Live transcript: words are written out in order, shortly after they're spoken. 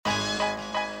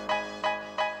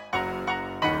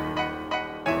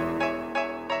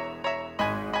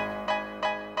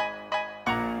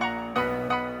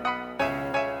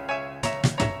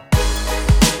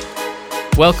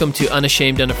Welcome to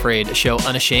Unashamed Unafraid, a show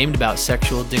unashamed about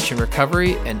sexual addiction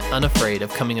recovery and unafraid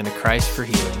of coming unto Christ for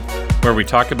healing. Where we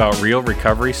talk about real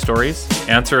recovery stories,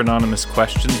 answer anonymous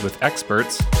questions with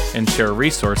experts, and share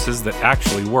resources that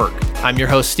actually work. I'm your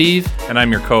host, Steve. And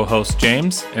I'm your co-host,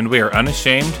 James, and we are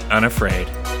Unashamed Unafraid.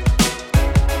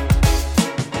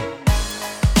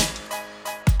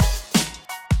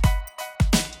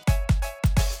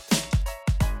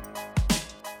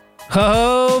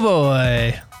 Oh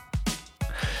boy.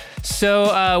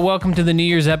 So welcome to the New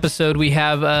Year's episode. We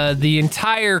have the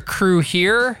entire crew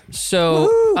here. So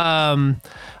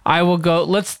I will go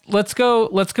let's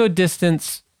go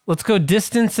distance. Let's go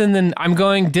distance, and then I'm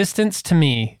going distance to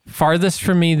me. Farthest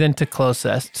from me than to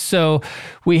closest. So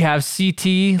we have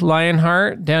CT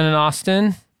Lionheart down in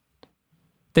Austin.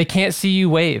 They can't see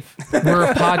you wave. We're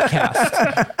a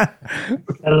podcast.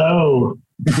 Hello.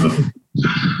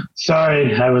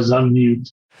 Sorry, I was on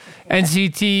mute. And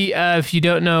CT, if you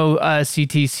don't know,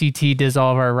 CT does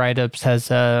all of our write-ups,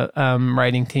 has a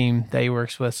writing team that he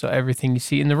works with. So everything you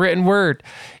see in the written word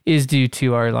is due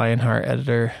to our Lionheart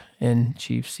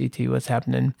editor-in-chief, CT. What's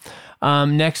happening?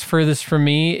 Next furthest from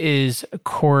me is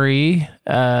Corey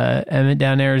Emmett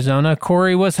down in Arizona.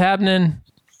 Corey, what's happening?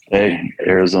 Hey,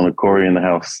 Arizona Corey in the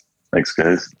house. Thanks,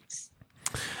 guys.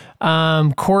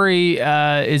 Corey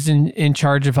is in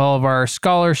charge of all of our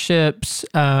scholarships,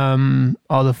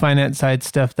 all the finance side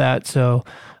stuff. So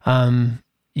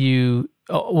you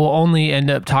will only end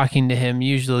up talking to him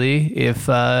usually if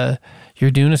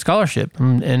you're doing a scholarship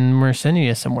and we're sending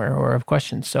you somewhere or have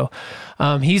questions. So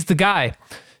he's the guy.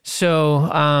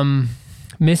 So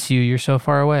miss you. You're so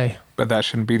far away. But that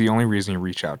shouldn't be the only reason you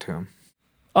reach out to him.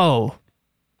 Oh,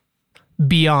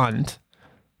 beyond.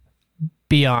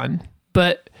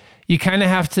 But you kind of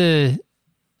got to,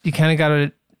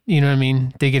 you know what I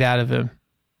mean? Dig it out of him.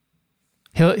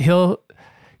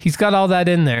 He's got all that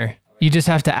in there. You just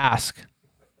have to ask,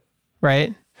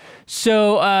 right?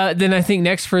 So then I think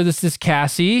next furthest is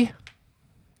Cassie.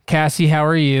 Cassie, how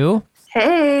are you?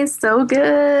 Hey, so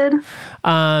good.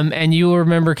 And you will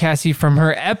remember Cassie from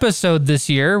her episode this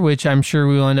year, which I'm sure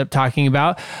we will end up talking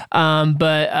about,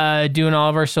 but doing all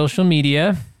of our social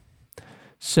media.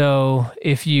 So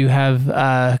if you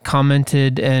have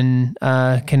commented and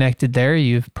connected there,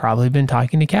 you've probably been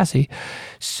talking to Cassie.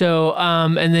 So,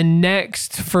 and then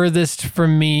next furthest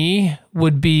from me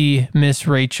would be Miss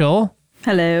Rachel.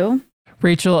 Hello.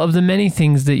 Rachel, of the many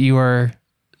things that you are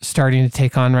starting to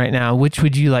take on right now, which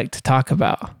would you like to talk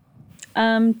about?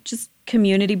 Just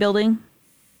community building,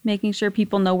 making sure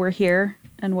people know we're here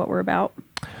and what we're about.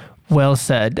 Well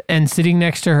said. And sitting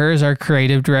next to her is our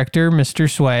creative director, Mr.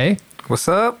 Sway. What's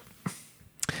up?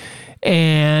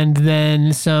 And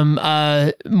then some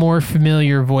more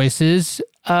familiar voices.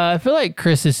 I feel like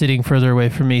Chris is sitting further away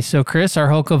from me. So Chris, our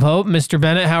Hulk of Hope, Mr.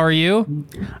 Bennett, how are you?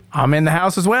 I'm in the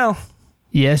house as well.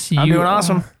 Yes, I'm doing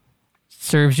awesome.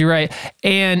 Serves you right.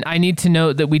 And I need to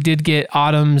note that we did get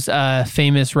Autumn's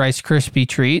famous Rice Krispie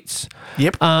treats.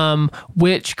 Yep.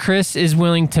 Which Chris is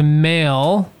willing to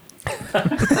mail to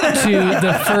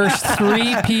the first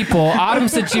 3 people. Autumn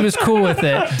said she was cool with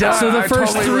it. So the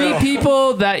first three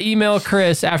people that email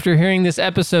Chris after hearing this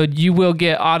episode, you will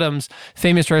get Autumn's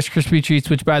famous Rice Krispie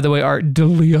treats, which by the way are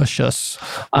delicious.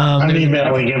 I'm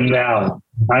emailing him now.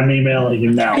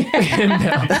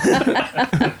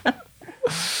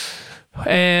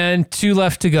 And 2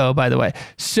 left to go, by the way.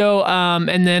 So,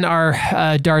 and then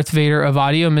our Darth Vader of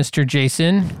audio, Mr.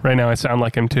 Jason. Right now I sound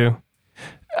like him too.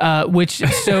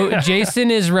 So Jason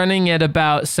is running at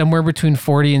about somewhere between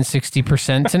 40 and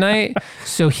 60% tonight.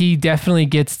 So he definitely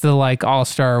gets the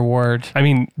all-star award. I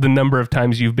mean, the number of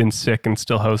times you've been sick and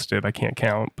still hosted, I can't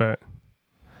count, but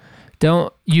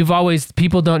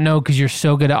people don't know because you're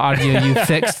so good at audio. You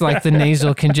fixed the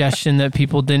nasal congestion that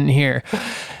people didn't hear.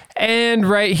 And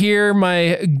right here,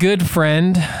 my good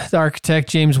friend, the architect,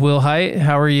 James Wilhite.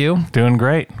 How are you? Doing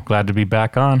great. Glad to be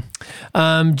back on.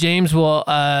 James, well,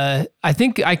 I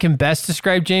think I can best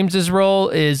describe James's role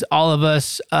is all of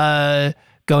us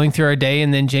going through our day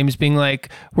and then James being like,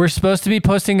 we're supposed to be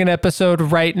posting an episode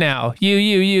right now.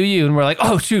 You. And we're like,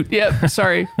 oh, shoot. Yep,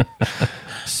 sorry.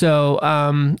 So,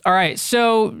 all right.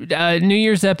 So New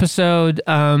Year's episode,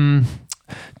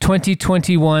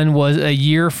 2021 was a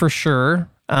year for sure.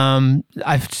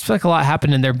 I just feel like a lot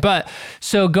happened in there, but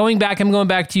so I'm going back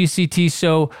to you, CT.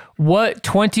 So what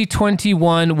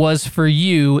 2021 was for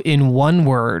you in one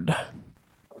word?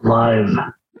 Live.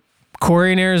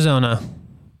 Corey in Arizona.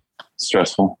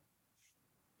 Stressful.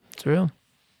 It's real.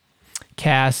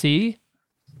 Cassie.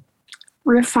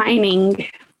 Refining.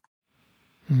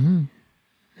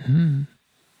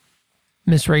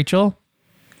 Miss Rachel.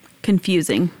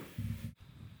 Confusing.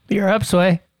 You're up,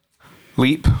 Sway.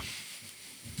 Leap.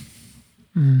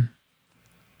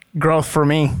 Growth for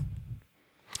me.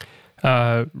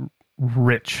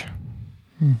 Rich.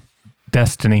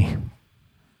 Destiny.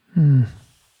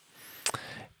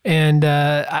 And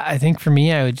I think for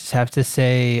me, I would just have to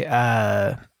say,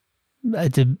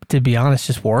 to be honest,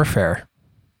 just warfare.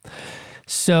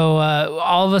 So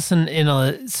all of us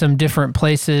in some different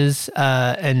places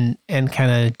and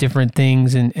kind of different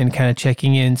things and kind of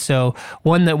checking in. So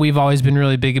one that we've always been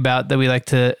really big about that we like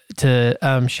to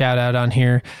shout out on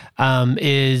here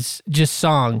is just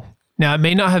song. Now, it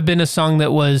may not have been a song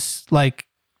that was like,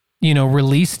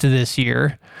 released this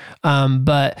year,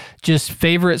 but just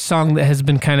favorite song that has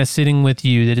been kind of sitting with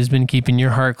you, that has been keeping your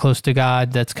heart close to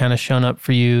God, that's kind of shown up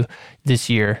for you this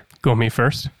year. Go me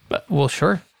first. Well,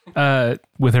 sure.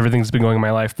 With everything that's been going in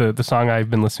my life, the song I've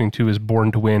been listening to is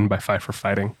Born to Win by Fight for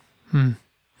Fighting.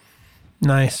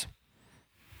 Nice.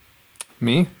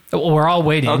 Me? We're all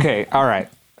waiting. Okay, all right.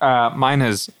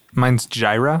 Mine's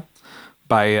Gyra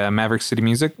by Maverick City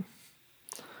Music.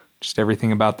 Just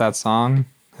everything about that song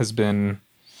has been,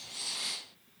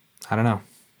 I don't know,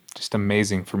 just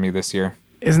amazing for me this year.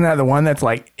 Isn't that the one that's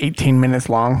like 18 minutes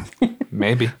long?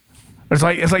 Maybe. It's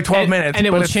like 12 minutes, and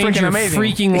it but will it's change freaking your amazing.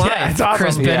 freaking life. Yeah, it's awesome.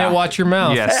 Chris Bennett, watch your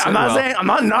mouth. Yes. Hey, I'm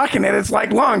not knocking it. It's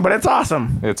like long, but it's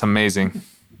awesome. It's amazing.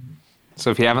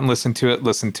 So if you haven't listened to it,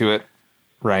 listen to it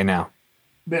right now.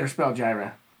 Better spell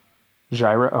Gyra.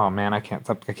 Gyra? Oh man, I can't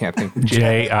think.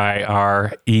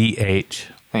 Jireh.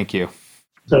 Thank you.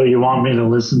 So you want me to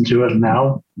listen to it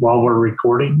now while we're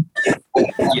recording?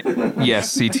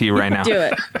 Yes, CT right now. Do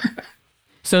it.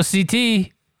 So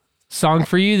CT, song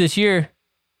for you this year.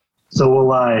 So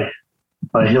Will I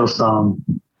by Hillsong.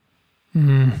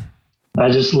 I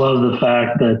just love the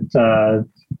fact that,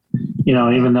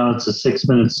 even though it's a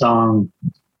 6-minute song,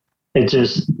 it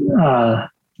just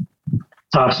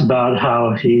talks about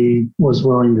how he was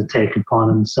willing to take upon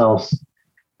himself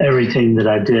everything that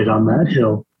I did on that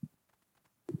hill.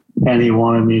 And he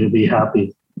wanted me to be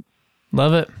happy.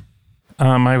 Love it.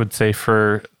 I would say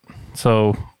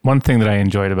one thing that I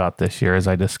enjoyed about this year is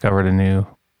I discovered a new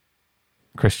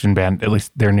Christian band, at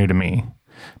least they're new to me,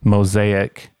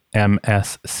 Mosaic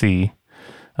MSC.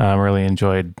 Really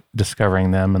enjoyed discovering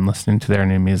them and listening to their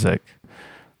new music.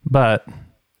 But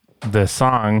the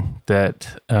song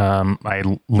that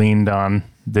I leaned on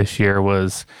this year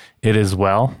was It Is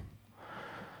Well.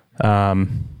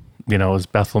 It was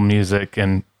Bethel Music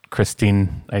and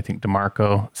Christine, I think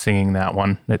DeMarco singing that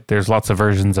one. There's lots of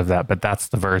versions of that, but that's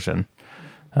the version.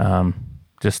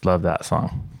 Just love that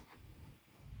song.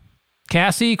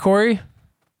 Cassie, Corey?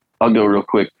 I'll go real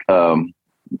quick.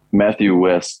 Matthew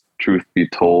West, Truth Be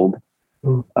Told.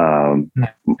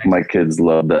 My kids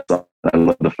love that song. I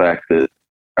love the fact that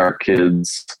our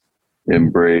kids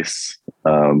embrace,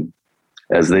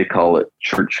 as they call it,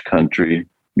 church country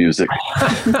music.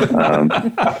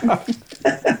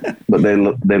 But they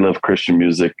love Christian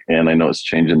music, and I know it's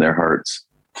changing their hearts.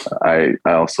 I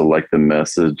also like the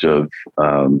message of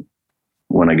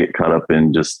when I get caught up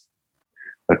in just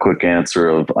a quick answer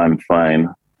of I'm fine.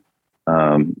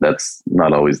 That's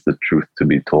not always the truth to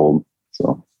be told.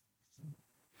 So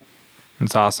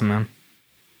It's awesome, man.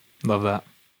 Love that.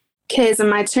 Okay, is it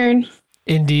my turn?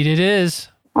 Indeed it is.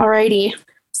 Alrighty.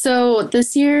 So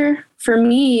this year for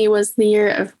me was the year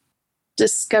of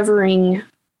discovering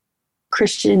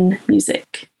Christian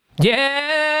music.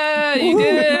 Yeah, you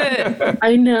did it.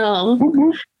 I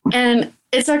know. And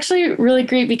it's actually really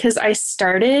great because I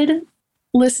started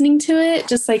listening to it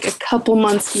just like a couple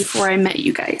months before I met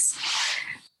you guys.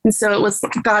 And so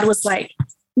God was like,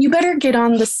 you better get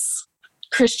on this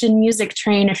Christian music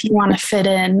train if you want to fit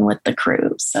in with the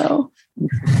crew. So,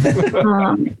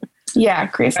 yeah,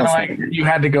 grateful. Like you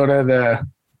had to go to the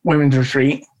women's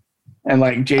retreat and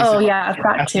like Jason. Oh yeah,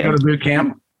 that too. Go to boot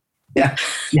camp. Yeah,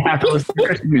 you have to listen to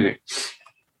Christian music.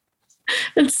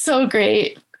 It's so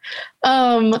great.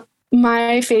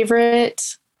 My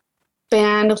favorite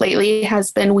band lately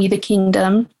has been We the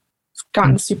Kingdom.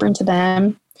 Gotten super into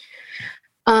them.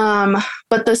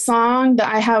 But the song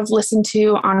that I have listened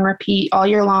to on repeat all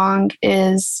year long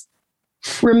is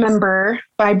Remember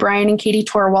by Brian and Katie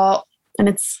Torwalt. And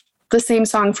it's the same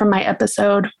song from my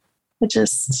episode. It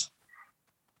just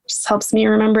helps me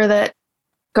remember that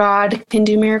God can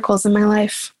do miracles in my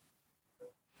life.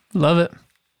 Love it.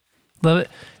 Love it.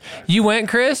 You went,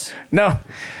 Chris? No.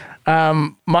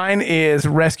 Mine is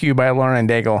Rescue by Lauren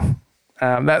Daigle.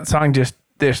 That song just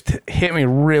hit me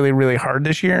really, really hard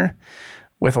this year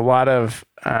with a lot of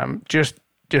just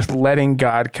letting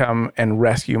God come and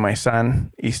rescue my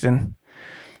son, Easton,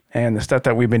 and the stuff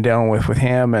that we've been dealing with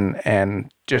him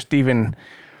and just even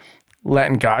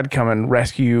letting God come and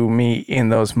rescue me in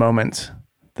those moments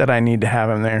that I need to have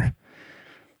him there.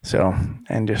 So,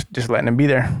 and just letting him be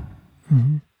there.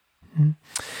 Mm-hmm. Mm-hmm.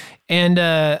 And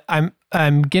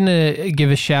I'm gonna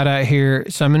give a shout out here.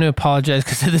 So I'm gonna apologize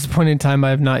because at this point in time I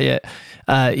have not yet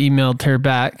emailed her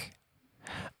back.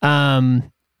 Okay,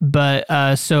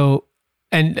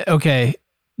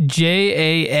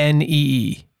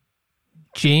 Janee.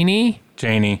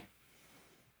 Janie.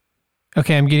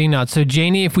 Okay, I'm getting nods. So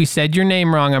Janie, if we said your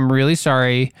name wrong, I'm really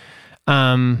sorry.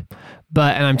 And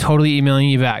I'm totally emailing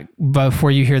you back.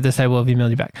 Before you hear this, I will have emailed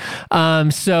you back.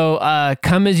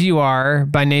 Come As You Are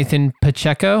by Nathan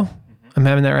Pacheco. I'm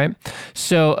having that right.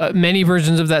 So many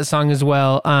versions of that song as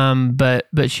well.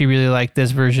 But she really liked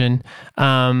this version.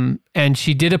 And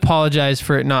she did apologize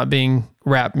for it not being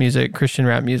rap music, Christian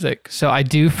rap music. So I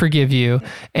do forgive you.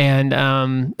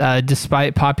 And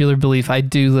despite popular belief, I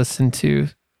do listen to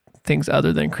things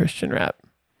other than Christian rap.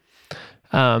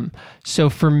 So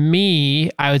for me,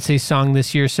 I would say song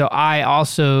this year. So I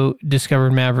also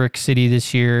discovered Maverick City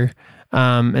this year,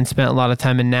 and spent a lot of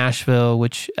time in Nashville,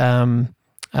 which,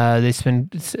 they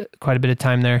spend quite a bit of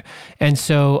time there. And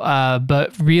so,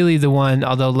 but really the one,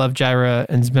 although Love Jireh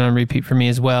has been on repeat for me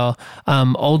as well,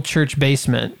 Old Church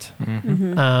Basement.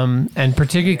 Mm-hmm. And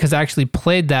particularly because I actually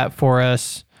played that for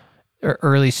us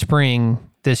early spring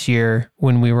this year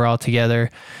when we were all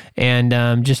together,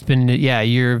 and just been a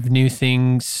year of new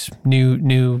things,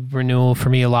 new renewal for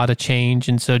me, a lot of change.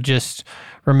 And so just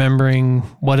remembering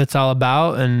what it's all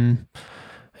about, and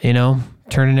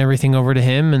turning everything over to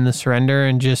him and the surrender,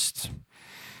 and just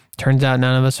turns out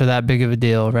none of us are that big of a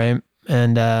deal, right?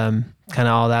 And kind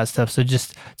of all that stuff. So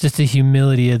just the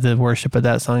humility of the worship of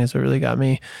that song is what really got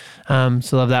me.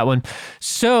 So love that one.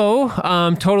 So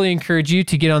totally encourage you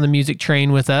to get on the music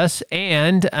train with us.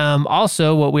 And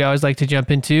also what we always like to jump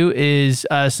into is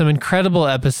some incredible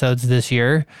episodes this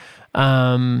year.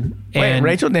 Wait,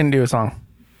 Rachel didn't do a song.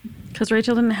 Because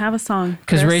Rachel didn't have a song.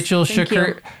 Because Rachel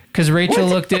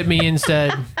looked at me and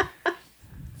said...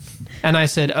 And I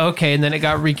said, okay. And then it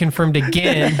got reconfirmed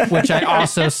again, which I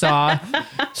also saw.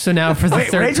 So now for the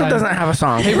third time. Rachel doesn't have a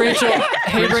song. Hey, Rachel.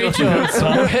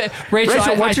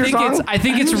 Rachel, what's your song? I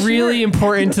think it's really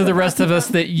important to the rest of us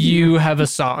that you have a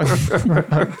song.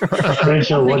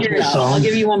 Rachel, what's your song? I'll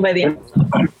give you one by the end.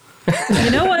 You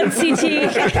know what, CT?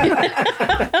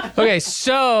 Okay,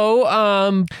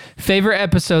 so favorite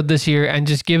episode this year, and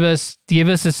just give us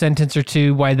a sentence or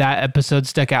two why that episode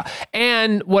stuck out.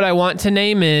 And what I want to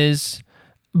name is,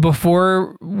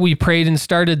 before we prayed and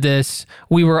started this,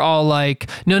 we were all like,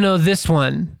 no, this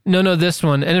one. No, this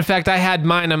one. And in fact, I had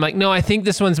mine. I'm like, no, I think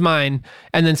this one's mine.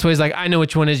 And then Sway's like, I know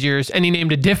which one is yours. And he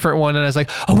named a different one. And I was like,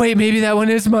 oh, wait, maybe that one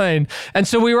is mine. And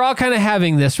so we were all kind of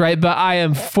having this, right? But I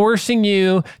am forcing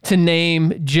you to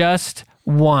name just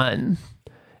one.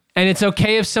 And it's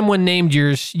okay if someone named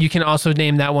yours. You can also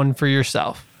name that one for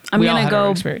yourself. I'm going to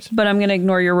go, but I'm going to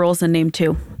ignore your rules and name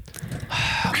two.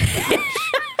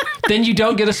 Then you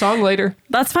don't get a song later.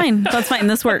 That's fine.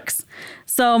 This works.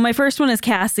 So my first one is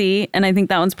Cassie, and I think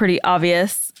that one's pretty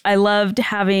obvious. I loved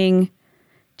hearing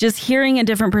a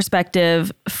different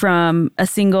perspective from a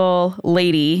single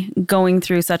lady going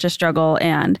through such a struggle,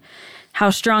 and how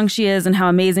strong she is and how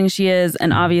amazing she is.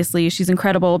 And obviously she's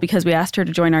incredible because we asked her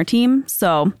to join our team.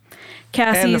 So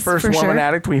Cassie's and the first for woman sure.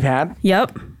 addict we've had.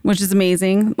 Yep. Which is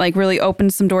amazing. Like really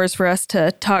opened some doors for us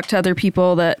to talk to other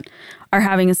people that are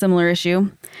having a similar issue.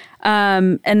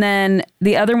 And then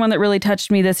the other one that really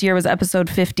touched me this year was episode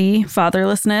 50,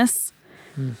 Fatherlessness.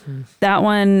 Mm-hmm. That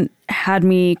one had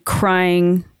me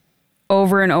crying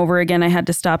over and over again. I had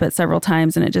to stop it several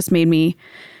times, and it just made me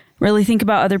really think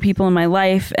about other people in my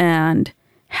life and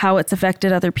how it's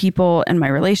affected other people and my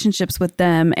relationships with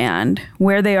them and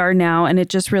where they are now. And it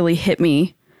just really hit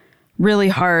me really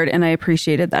hard. And I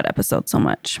appreciated that episode so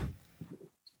much.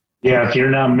 Yeah. If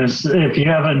you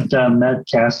haven't met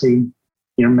Cassie,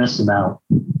 you're missing out.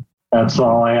 That's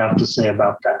all I have to say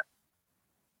about that.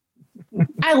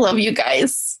 I love you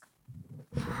guys.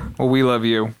 Well, we love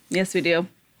you. Yes, we do.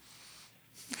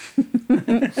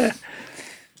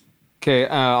 Okay,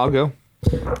 I'll go.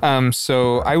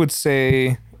 So I would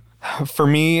say, for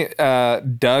me,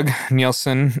 Doug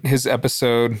Nielsen, his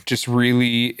episode just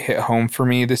really hit home for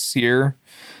me this year.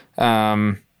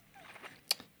 I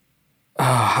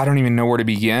don't even know where to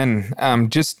begin.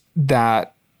 Just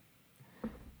that,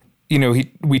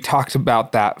 we talked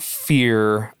about that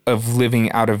fear of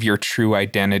living out of your true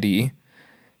identity.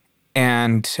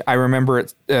 And I remember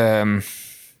it,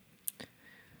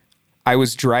 I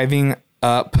was driving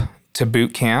up to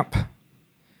boot camp.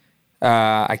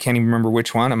 I can't even remember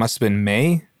which one. It must have been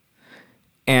May.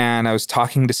 and I was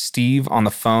talking to Steve on the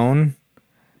phone,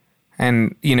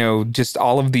 and just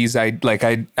all of these, I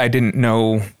didn't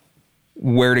know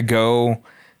where to go,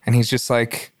 and he's just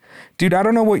like, dude, I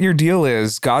don't know what your deal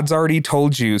is. God's already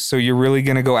told you, so you're really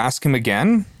gonna go ask him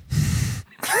again?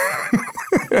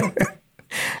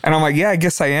 And I'm like, yeah, I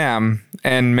guess I am.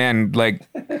 And man, like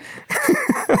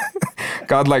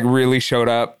God like really showed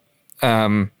up,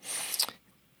 and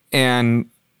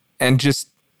just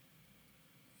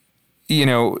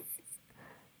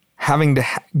having to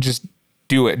just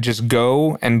do it, just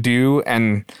go and do,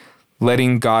 and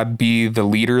letting God be the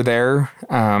leader there.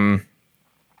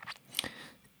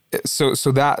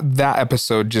 So that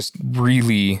episode just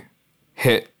really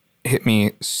hit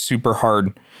me super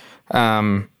hard,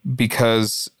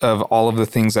 because of all of the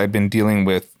things I've been dealing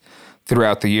with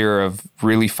throughout the year of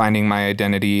really finding my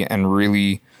identity and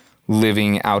really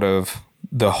living out of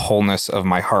the wholeness of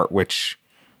my heart, which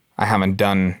I haven't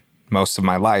done most of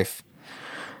my life.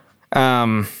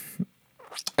 And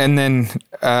then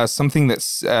something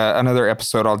that's another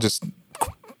episode I'll just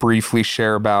briefly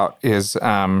share about is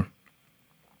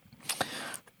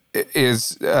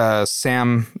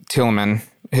Sam Tillman,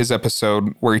 his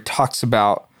episode where he talks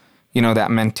about,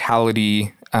 that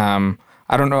mentality. I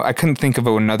don't know. I couldn't think of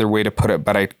another way to put it,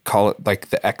 but I call it like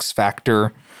the X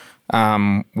factor.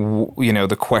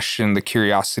 The question, the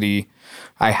curiosity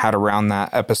I had around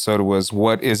that episode was,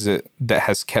 what is it that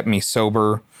has kept me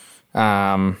sober?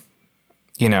 And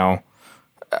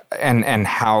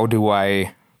how do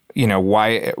I,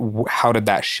 how did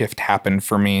that shift happen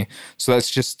for me? So that's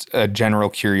just a general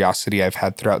curiosity I've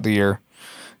had throughout the year.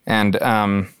 And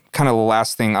kind of the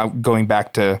last thing, going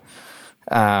back to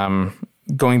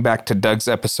Doug's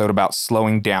episode about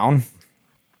slowing down,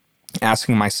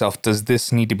 asking myself, does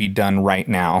this need to be done right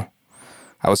now?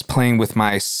 I was playing with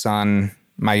my son,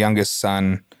 my youngest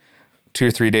son, 2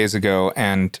 or 3 days ago,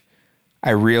 and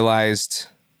I realized,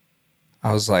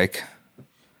 I was like,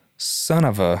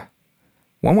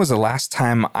 when was the last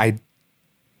time I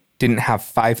didn't have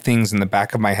 5 things in the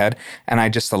back of my head and I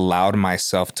just allowed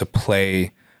myself to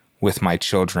play with my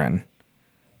children,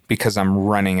 because I'm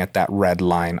running at that red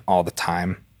line all the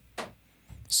time.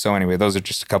 So anyway, those are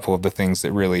just a couple of the things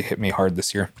that really hit me hard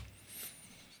this year.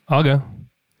 I'll go.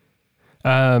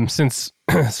 Since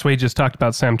Sway just talked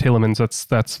about Sam Tillman's,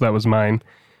 that was mine.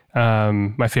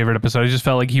 My favorite episode. I just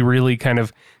felt like he really kind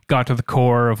of got to the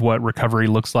core of what recovery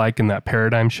looks like in that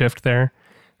paradigm shift there,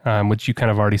 which you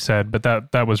kind of already said, but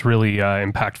that was really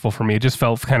impactful for me. It just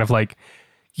felt kind of like,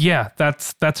 yeah,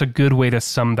 that's a good way to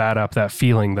sum that up, that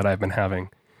feeling that I've been having.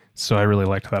 So I really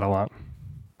liked that a lot.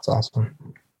 That's awesome.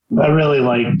 I really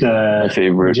liked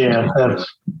favorite JFF,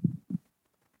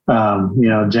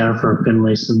 Jennifer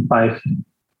Finlayson Fife,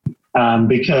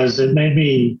 because it made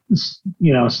me,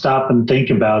 stop and think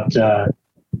about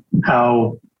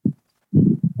how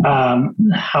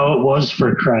it was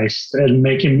for Christ, and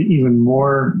make him even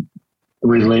more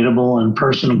relatable and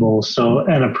personable,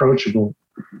 and approachable.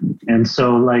 And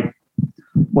so, like,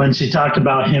 when she talked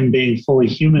about him being fully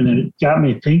human, it got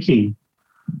me thinking,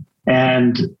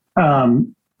 and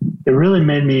it really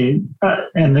made me,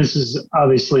 and this is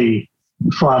obviously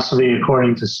philosophy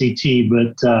according to CT,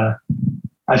 but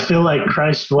I feel like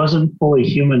Christ wasn't fully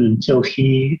human until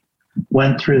he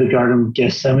went through the Garden of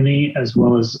Gethsemane as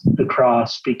well as the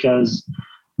cross, because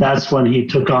that's when he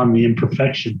took on the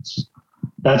imperfections.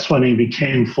 That's when he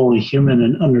became fully human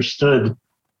and understood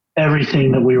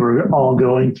everything that we were all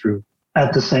going through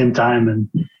at the same time. And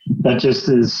that just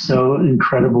is so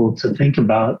incredible to think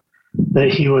about, that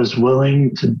he was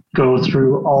willing to go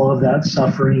through all of that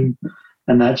suffering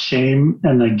and that shame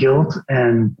and the guilt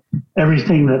and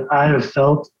everything that I have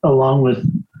felt, along with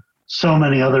so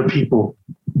many other people.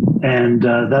 And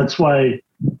that's why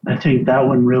I think that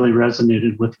one really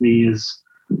resonated with me, is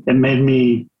it made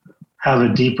me have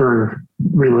a deeper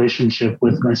relationship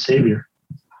with my Savior.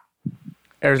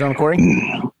 Arizona Corey?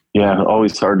 Yeah,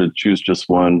 always hard to choose just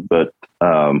one, but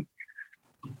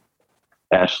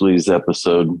Ashley's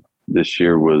episode this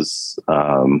year was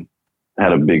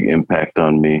had a big impact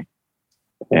on me,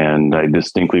 and I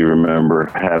distinctly remember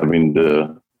having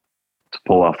to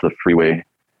pull off the freeway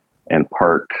and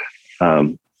park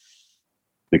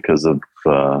because of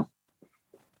the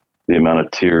amount of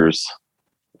tears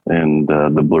and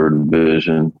the blurred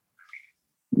vision.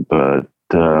 But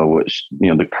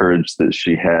the courage that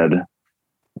she had,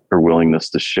 her willingness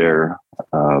to share,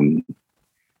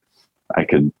 I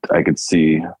could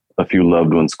see a few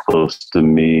loved ones close to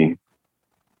me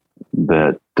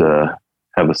that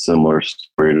have a similar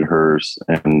story to hers,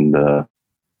 and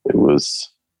it was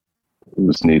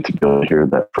neat to be able to hear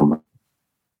that from her.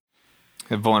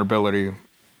 The vulnerability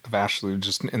Ashley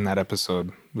just in that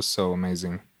episode was so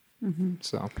amazing.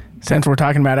 So Since we're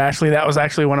talking about Ashley, that was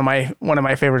actually one of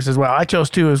my favorites as well. I chose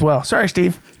 2 as well. Sorry,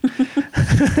 Steve.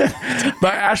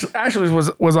 But Ashley's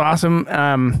was awesome.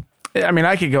 I mean,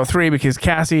 I could go 3 because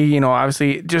Cassie, you know,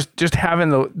 obviously just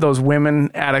having those women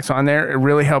addicts on there, it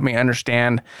really helped me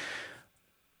understand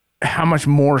how much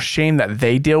more shame that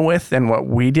they deal with than what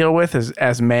we deal with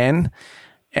as men.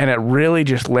 And it really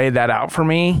just laid that out for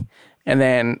me. And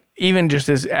then even just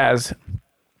as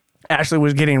Ashley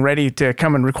was getting ready to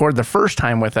come and record the first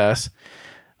time with us,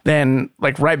 then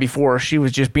like right before, she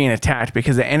was just being attacked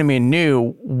because the enemy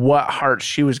knew what heart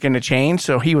she was going to change.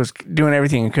 So he was doing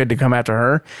everything he could to come after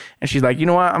her. And she's like, you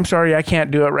know what? I'm sorry. I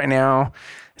can't do it right now.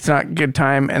 It's not a good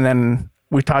time. And then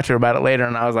we talked to her about it later.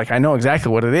 And I was like, I know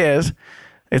exactly what it is.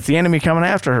 It's the enemy coming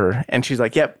after her. And she's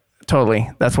like, yep, totally.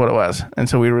 That's what it was. And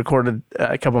so we recorded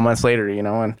a couple months later, you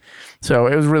know, and so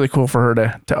it was really cool for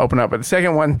her to open up. But the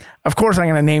second one, of course, I'm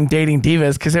going to name Dating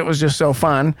Divas because it was just so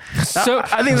fun.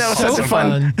 I think that was such a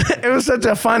fun. It was such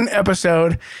a fun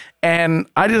episode, and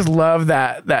I just love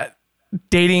that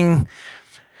Dating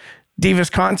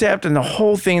Divas concept and the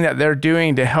whole thing that they're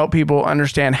doing to help people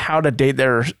understand how to date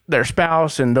their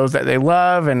spouse and those that they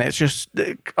love. And it's just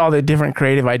all the different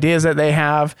creative ideas that they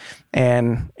have.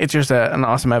 And it's just an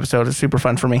awesome episode. It's super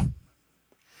fun for me.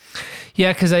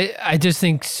 Yeah, because I just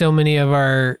think so many of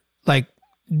our, like,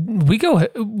 we go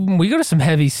to some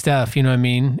heavy stuff, you know what I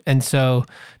mean? And so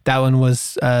that one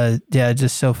was,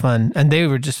 just so fun. And they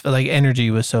were just, like, energy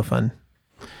was so fun.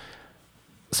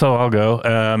 So I'll go.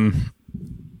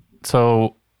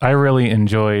 So I really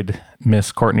enjoyed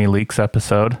Miss Courtney Leake's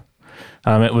episode.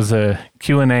 It was a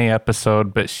Q&A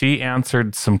episode, but she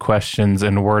answered some questions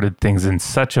and worded things in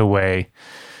such a way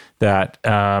that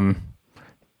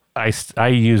I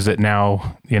use it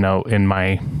now, you know, in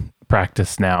my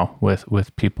practice now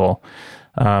with people.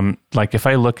 Like if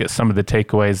I look at some of the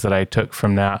takeaways that I took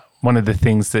from that, one of the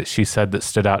things that she said that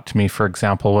stood out to me, for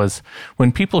example, was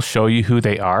when people show you who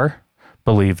they are,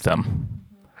 believe them,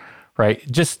 right?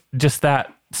 Just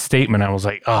that statement, I was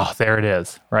like, oh, there it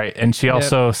is, right? And she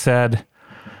also said,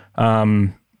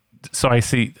 so I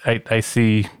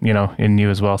see, you know, in you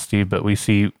as well, Steve, but we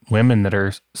see women that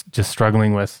are just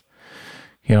struggling with,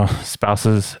 you know,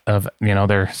 spouses of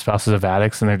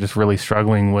addicts, and they're just really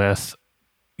struggling with,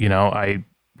 you know,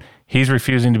 he's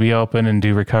refusing to be open and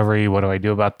do recovery. What do I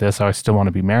do about this? I still want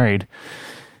to be married.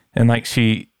 And like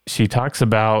she talked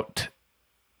about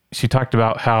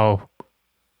how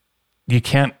you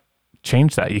can't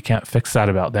change that. You can't fix that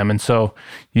about them. And so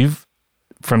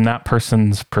from that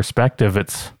person's perspective,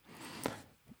 it's,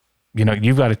 you know,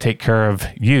 you've got to take care of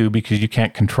you because you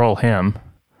can't control him.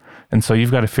 And so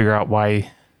you've got to figure out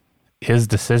why his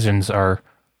decisions are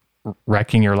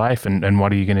wrecking your life and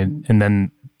what are you going to, and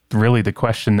then really the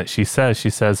question that she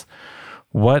says,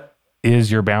 what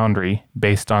is your boundary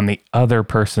based on the other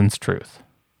person's truth?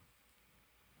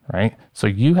 Right? So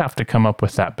you have to come up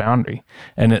with that boundary,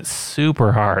 and it's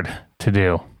super hard to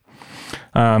do.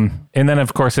 And then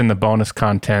of course in the bonus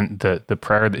content, the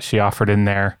prayer that she offered in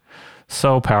there,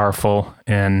 so powerful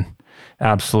and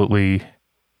absolutely,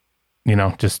 you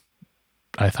know,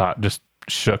 I thought just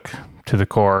shook to the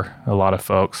core a lot of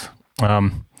folks.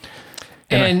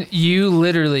 And you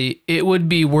literally, it would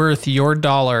be worth your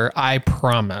 $1, I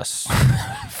promise.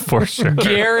 For sure.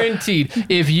 Guaranteed.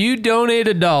 If you donate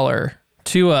 $1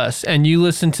 to us and you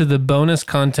listen to the bonus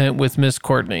content with Miss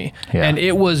Courtney, and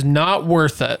it was not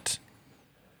worth it,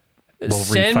 we'll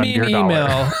send me an email.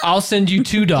 $1. I'll send you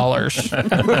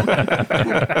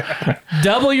 $2.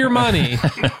 Double your money.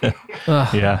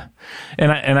 Yeah.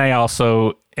 And I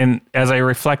also, and as I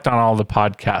reflect on all the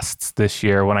podcasts this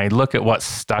year, when I look at what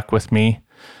stuck with me,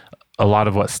 a lot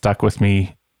of what stuck with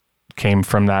me came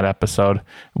from that episode.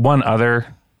 One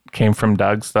other came from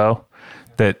Doug's, though,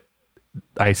 that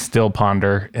I still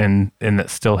ponder and that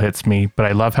still hits me. But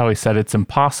I love how he said it's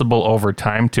impossible over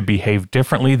time to behave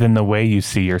differently than the way you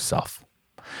see yourself.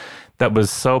 That was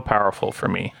so powerful for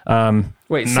me.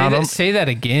 Wait, say that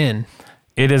again.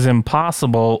 It is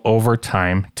impossible over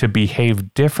time to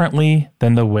behave differently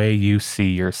than the way you see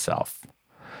yourself.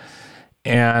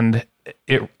 And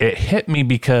it hit me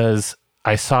because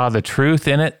I saw the truth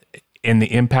in it, in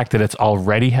the impact that it's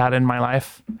already had in my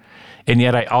life. And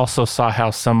yet I also saw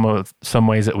how some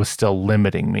ways it was still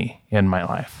limiting me in my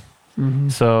life. Mm-hmm.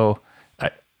 So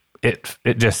it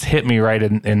just hit me right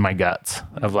in my guts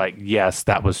of like, yes,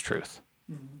 that was truth.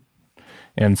 Mm-hmm.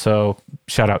 And so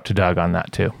shout out to Doug on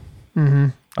that too. Mm-hmm.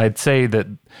 I'd say that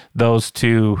those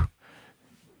two,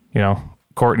 you know,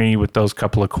 Courtney with those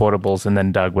couple of quotables and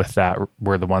then Doug with that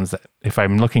were the ones that, if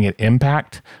I'm looking at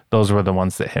impact, those were the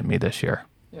ones that hit me this year.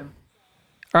 All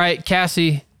right,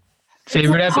 Cassie,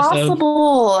 favorite It's episode.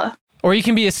 possible. Or you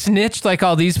can be a snitch like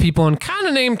all these people and kind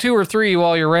of name 2 or 3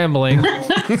 while you're rambling.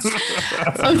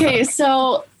 Okay,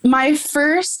 so my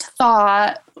first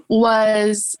thought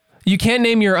was, You can't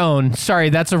name your own. Sorry,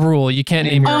 that's a rule. You can't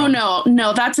name your own.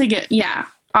 no, that's a good, yeah.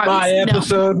 My obviously, no.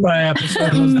 episode. My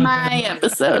episode. Was My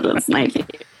episode was my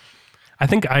favorite. I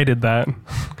think I did that.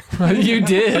 You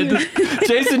did.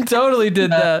 Jason totally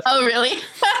did that. Oh, really?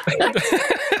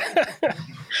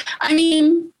 I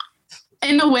mean,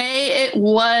 in a way it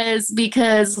was,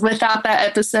 because without that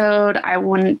episode, I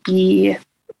wouldn't be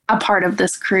a part of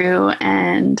this crew.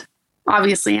 And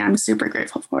obviously I'm super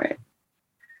grateful for it.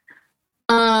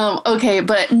 Okay,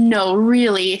 but no,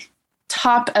 really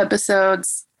top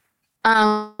episodes.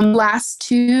 Last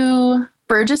 2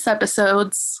 Burgess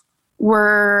episodes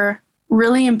were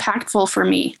really impactful for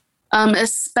me.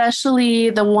 Especially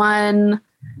the one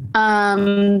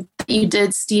that you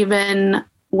did, Stephen,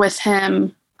 with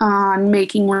him on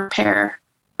making repair.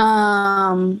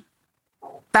 That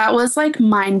was like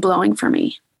mind blowing for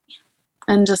me.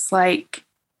 And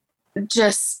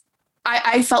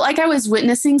I felt like I was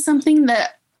witnessing something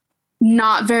that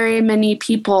not very many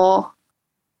people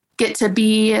get to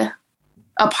be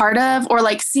a part of, or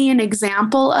like see an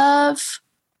example of,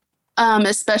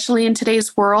 especially in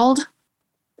today's world.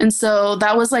 And so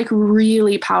that was like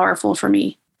really powerful for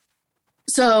me.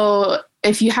 So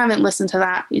if you haven't listened to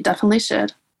that, you definitely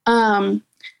should.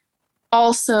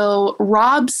 Also,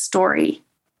 Rob's story.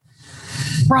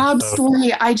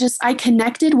 I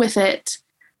connected with it.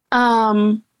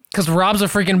 Because Rob's a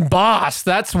freaking boss.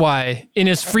 That's why. In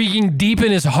his freaking deep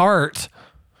in his heart.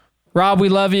 Rob, we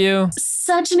love you.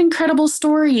 Such an incredible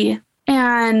story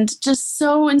and just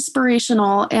so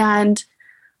inspirational. And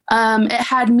it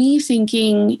had me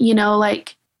thinking,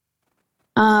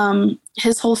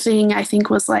 his whole thing, I think,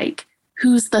 was like,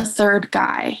 who's the third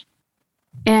guy?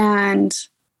 And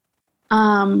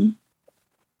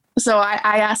so I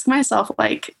asked myself,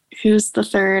 like, who's the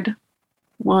third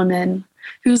woman?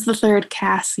 Who's the third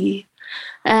Cassie?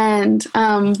 And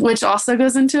which also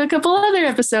goes into a couple other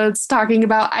episodes talking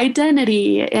about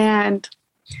identity. And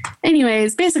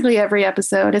anyways, basically every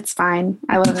episode, it's fine.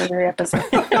 I love every episode.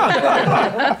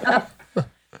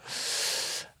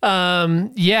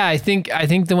 Yeah, I think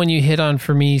the one you hit on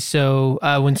for me. So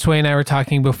when Sway and I were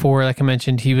talking before, like I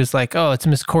mentioned, he was like, "Oh, it's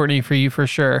Miss Courtney for you for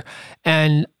sure."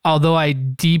 And although I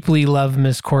deeply love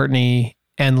Miss Courtney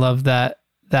and love that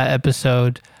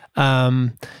episode,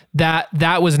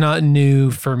 that was not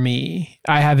new for me.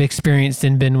 I have experienced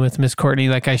and been with Miss Courtney,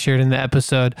 like I shared in the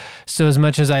episode. So as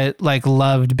much as I like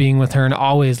loved being with her and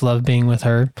always loved being with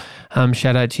her,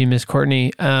 shout out to you, Miss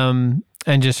Courtney.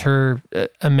 And just her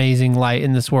amazing light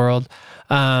in this world.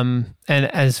 And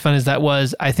as fun as that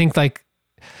was, I think like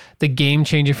the game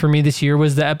changer for me this year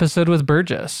was the episode with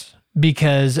Burgess,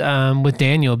 because with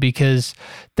Daniel, because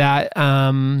that,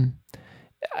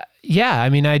 yeah, I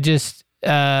mean, I just,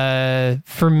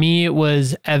 for me, it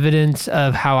was evidence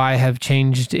of how I have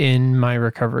changed in my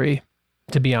recovery,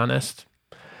 to be honest.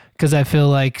 Because I feel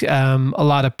like a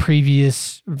lot of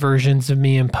previous versions of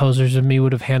me and posers of me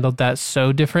would have handled that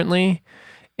so differently.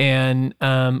 And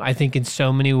I think in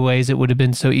so many ways it would have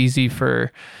been so easy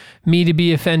for me to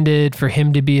be offended, for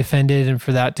him to be offended, and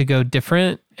for that to go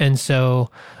different. And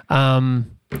so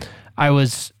I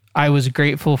was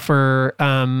grateful for,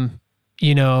 and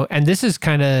this is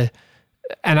kind of,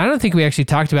 and I don't think we actually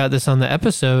talked about this on the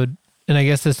episode, and I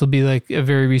guess this will be like a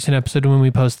very recent episode when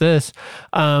we post this.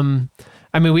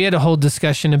 I mean, we had a whole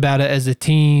discussion about it as a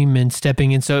team and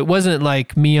stepping in. So it wasn't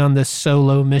like me on this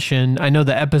solo mission. I know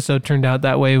the episode turned out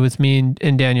that way with me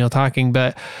and Daniel talking,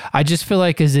 but I just feel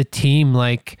like as a team,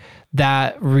 like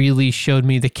that really showed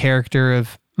me the character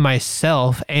of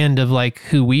myself and of like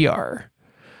who we are.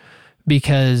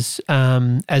 Because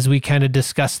as we kind of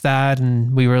discussed that,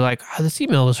 and we were like, oh, this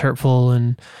email was hurtful,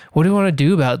 and what do we want to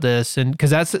do about this? And because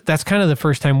that's kind of the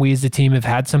first time we as a team have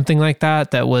had something like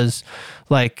that was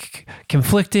like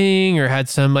conflicting, or had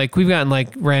some, like, we've gotten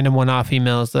like random one-off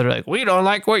emails that are like, we don't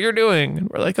like what you're doing, and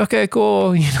we're like, okay,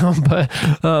 cool, but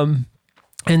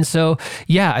and so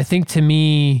yeah, I think to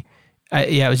me,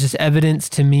 it was just evidence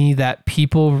to me that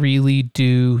people really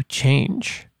do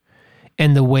change.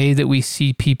 And the way that we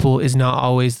see people is not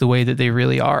always the way that they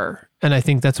really are. And I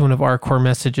think that's one of our core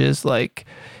messages. Like,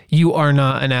 you are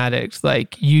not an addict.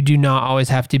 Like, you do not always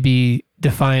have to be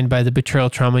defined by the betrayal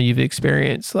trauma you've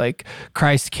experienced. Like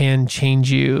Christ can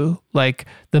change you. Like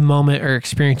the moment or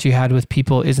experience you had with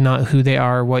people is not who they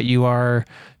are, what you are,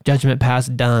 judgment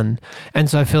passed, done. And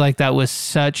so I feel like that was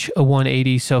such a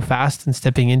 180 so fast and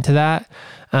stepping into that.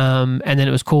 And then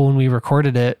it was cool when we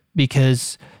recorded it,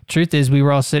 because truth is we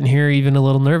were all sitting here even a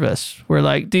little nervous. We're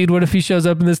like, dude, what if he shows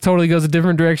up and this totally goes a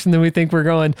different direction than we think we're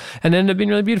going? And it ended up being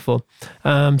really beautiful.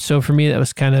 So for me, that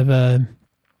was kind of a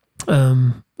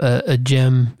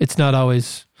gem. It's not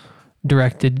always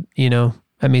directed,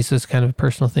 at me, so it's kind of a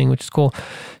personal thing, which is cool.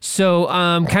 So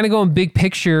kind of going big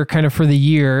picture kind of for the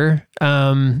year.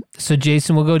 So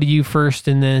Jason, we'll go to you first,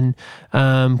 and then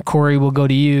Corey will go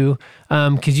to you,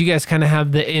 because you guys kind of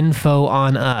have the info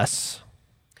on us.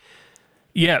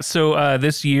 Yeah, so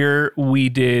this year we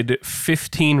did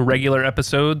 15 regular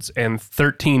episodes and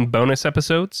 13 bonus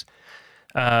episodes.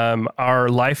 Our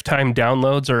lifetime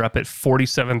downloads are up at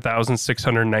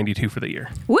 47,692 for the year.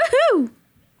 Woohoo!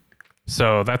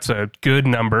 So that's a good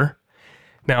number.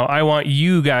 Now, I want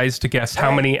you guys to guess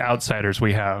how many outsiders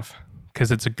we have,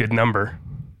 because it's a good number.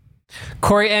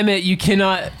 Corey Emmett, you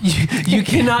cannot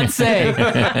say.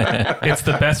 It's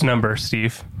the best number,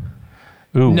 Steve.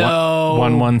 Ooh, No.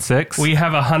 116. We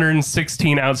have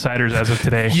 116 outsiders as of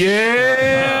today.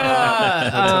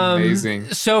 That's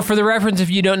amazing. So for the reference, if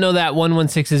you don't know that,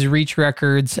 116 is Reach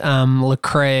Records.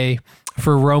 Lecrae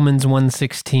for Romans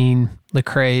 116.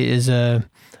 Lecrae is a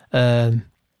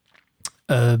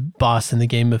boss in the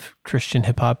game of Christian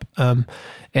hip hop.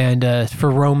 And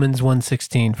for Romans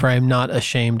 116, for I am not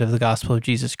ashamed of the gospel of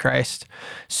Jesus Christ.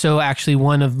 So actually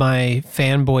one of my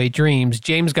fanboy dreams,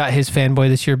 James got his fanboy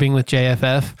this year being with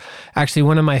JFF. Actually,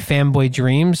 one of my fanboy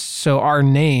dreams, so our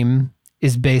name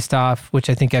is based off, which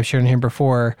I think I've shared in here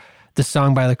before, the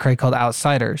song by Lecrae called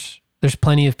Outsiders. There's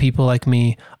plenty of people like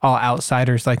me, all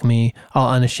outsiders like me, all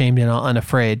unashamed and all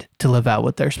unafraid to live out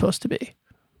what they're supposed to be.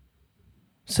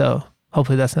 So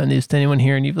hopefully that's not news to anyone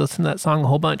here, and you've listened to that song a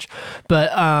whole bunch. But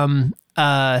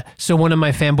so one of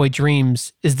my fanboy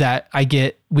dreams is that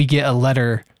we get a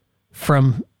letter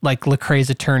from like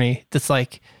Lecrae's attorney that's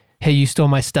like, hey, you stole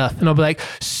my stuff. And I'll be like,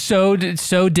 so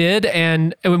did.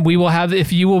 And we will have,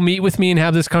 if you will meet with me and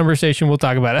have this conversation, we'll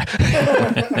talk about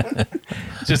it.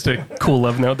 Just a cool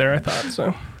love note there, I thought.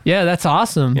 So yeah, that's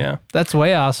awesome. Yeah. That's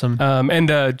way awesome.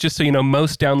 And just so you know,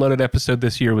 most downloaded episode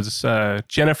this year was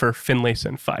Jennifer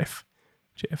Finlayson Fife,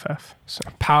 JFF. So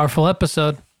Powerful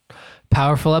episode.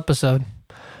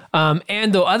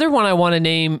 And the other one I want to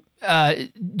name,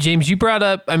 James, you brought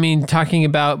up, talking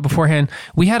about beforehand,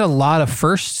 we had a lot of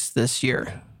firsts this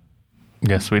year.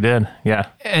 Yes, we did. Yeah.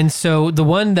 And so the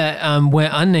one that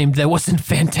went unnamed that was a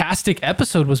fantastic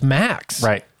episode was Max.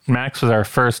 Right. Max was our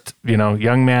first,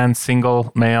 young man,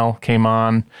 single male came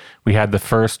on. We had the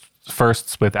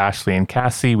firsts with Ashley and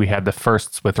Cassie. We had the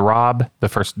firsts with Rob, the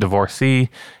first divorcee.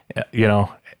 We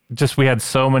had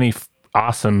so many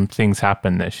awesome things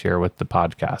happen this year with the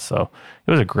podcast. So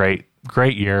it was a great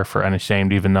year for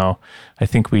Unashamed, even though I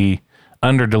think we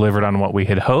under-delivered on what we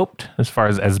had hoped as far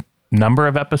as number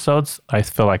of episodes. I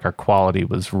feel like our quality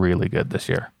was really good this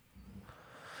year.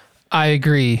 I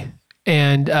agree.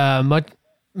 And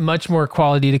much more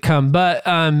quality to come. But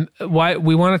why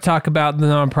we want to talk about the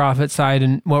nonprofit side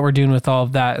and what we're doing with all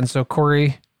of that. And so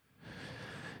Corey,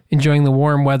 enjoying the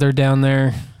warm weather down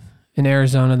there in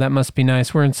Arizona. That must be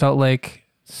nice. We're in Salt Lake.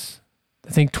 It's,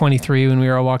 I think 23 when we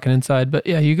were all walking inside. But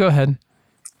yeah, you go ahead.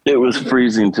 It was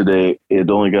freezing today. It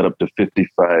only got up to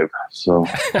 55. So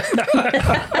Hey,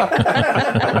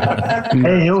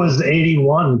 it was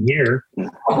 81 here.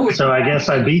 So I guess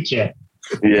I beat you.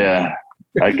 yeah,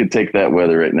 I could take that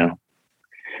weather right now.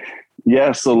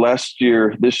 Yeah. So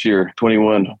this year,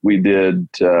 21, we did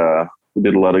a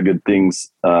lot of good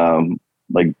things.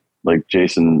 Like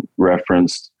Jason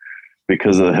referenced,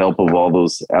 because of the help of all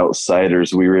those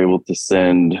outsiders, we were able to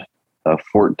send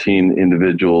 14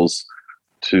 individuals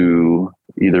to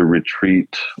either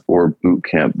retreat or boot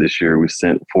camp this year. We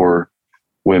sent 4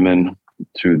 women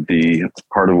to the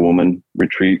Heart of Woman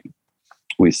retreat.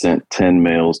 We sent 10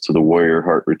 males to the Warrior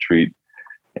Heart retreat.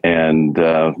 And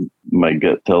my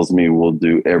gut tells me we'll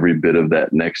do every bit of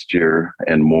that next year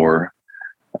and more.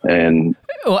 And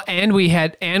we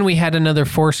had another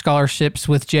 4 scholarships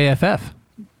with JFF.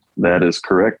 That is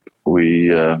correct. We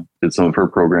did some of her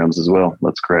programs as well.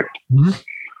 That's correct.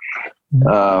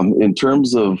 In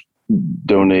terms of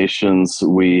donations,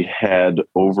 we had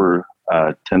over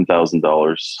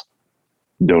 $10,000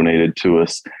 donated to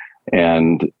us,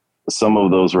 and some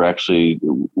of those were actually,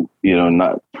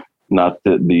 not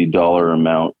that the dollar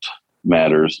amount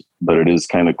matters, but it is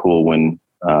kind of cool when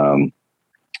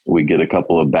we get a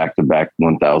couple of back-to-back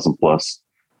 1,000 plus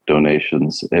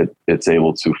donations, it's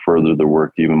able to further the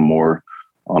work even more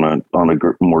on a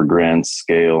more grand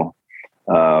scale.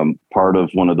 Part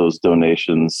of one of those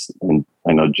donations, and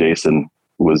I know Jason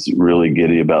was really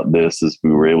giddy about this, is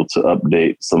we were able to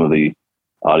update some of the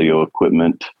audio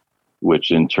equipment,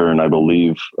 which in turn, I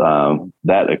believe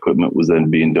that equipment was then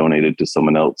being donated to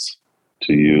someone else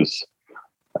to use.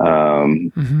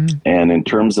 And in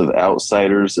terms of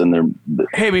outsiders and their...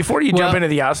 Hey, before you jump into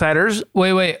the outsiders...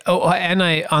 Wait. Oh, and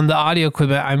on the audio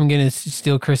equipment, I'm going to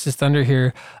steal Chris's thunder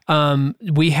here.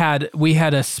 We had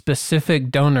a specific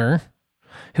donor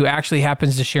who actually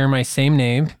happens to share my same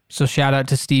name. So shout out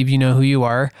to Steve, you know who you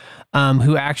are,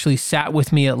 who actually sat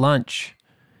with me at lunch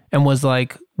and was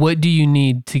like, what do you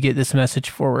need to get this message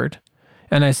forward?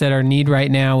 And I said, our need right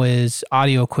now is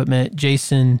audio equipment.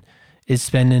 Jason is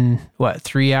spending,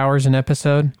 3 hours an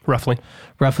episode? Roughly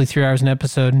 3 hours an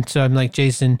episode. And so I'm like,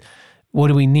 Jason, what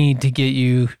do we need to get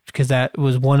you? Because that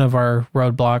was one of our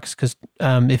roadblocks. Because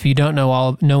if you don't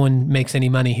know, no one makes any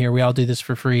money here. We all do this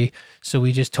for free. So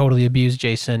we just totally abuse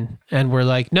Jason. And we're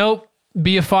like, nope,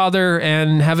 be a father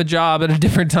and have a job at a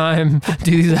different time,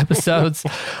 do these episodes.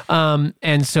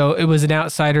 And so it was an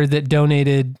outsider that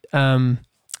donated,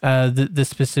 the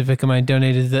specific amount,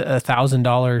 donated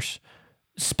 $1,000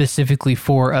 specifically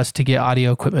for us to get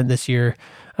audio equipment this year.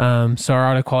 So our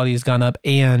audio quality has gone up,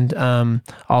 and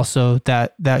also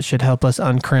that should help us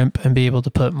uncrimp and be able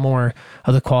to put more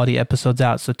of the quality episodes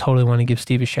out. So totally want to give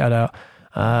Steve a shout out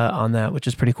on that, which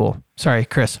is pretty cool. Sorry,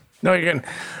 Chris. No, you're good.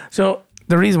 So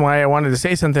the reason why I wanted to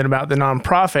say something about the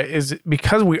nonprofit is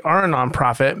because we are a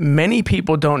nonprofit, many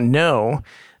people don't know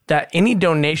that any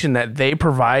donation that they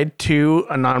provide to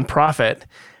a nonprofit,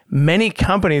 many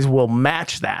companies will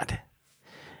match that.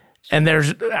 And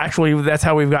that's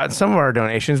how we've gotten some of our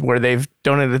donations, where they've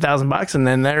donated $1,000 and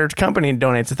then their company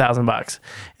donates $1,000.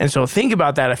 And so think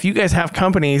about that. If you guys have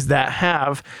companies that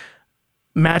have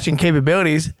matching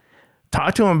capabilities,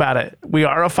 talk to them about it. We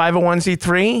are a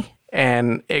 501c3,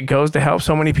 and it goes to help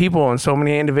so many people and so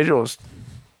many individuals.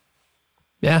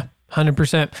 Yeah,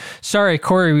 100%. Sorry,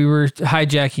 Corey, we were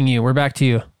hijacking you. We're back to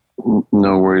you.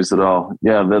 No worries at all.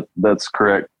 Yeah, that's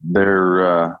correct.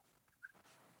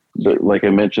 Like I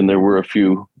mentioned, there were a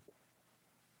few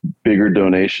bigger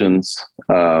donations.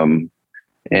 And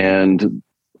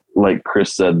like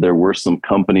Chris said, there were some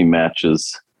company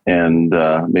matches, and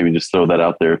maybe just throw that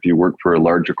out there. If you work for a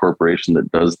larger corporation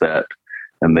that does that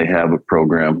and they have a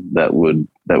program, that would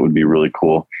be really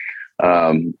cool.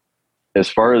 As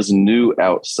far as new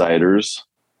outsiders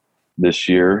this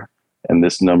year, and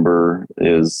this number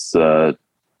is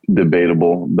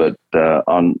debatable, but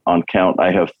on count,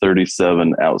 I have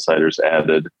 37 outsiders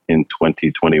added in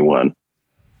 2021.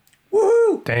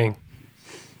 Woohoo! Dang.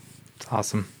 It's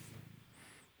awesome.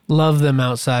 Love them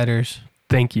outsiders.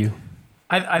 Thank you.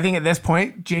 I think at this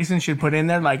point, Jason should put in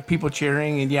there like people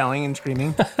cheering and yelling and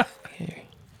screaming.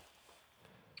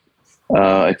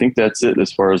 I think that's it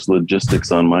as far as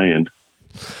logistics on my end.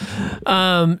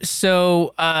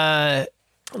 So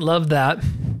love that.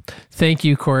 Thank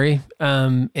you, Corey.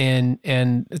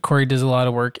 And Corey does a lot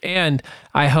of work, and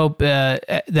I hope that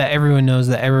everyone knows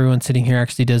that everyone sitting here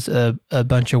actually does a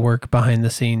bunch of work behind the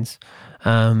scenes.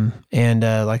 And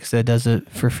like I said, does it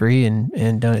for free and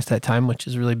donates that time, which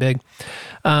is really big.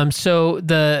 So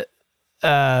there's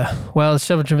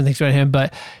several different things about him,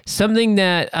 but something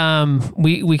that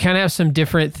we kind of have some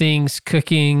different things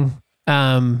cooking.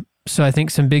 So I think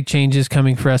some big changes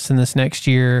coming for us in this next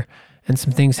year, and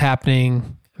some things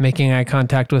happening, making eye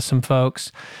contact with some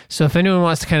folks. So if anyone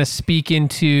wants to kind of speak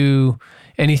into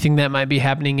anything that might be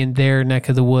happening in their neck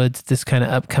of the woods this kind of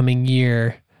upcoming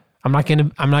year, I'm not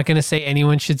gonna say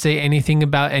anyone should say anything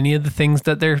about any of the things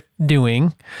that they're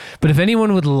doing, but if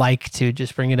anyone would like to,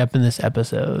 just bring it up in this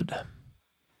episode.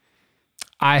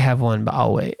 I have one, but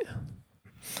I'll wait.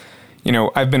 You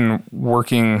know, we've been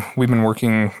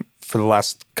working for the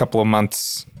last couple of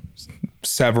months,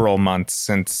 several months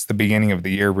since the beginning of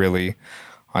the year, really,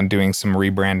 on doing some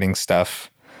rebranding stuff.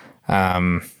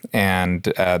 And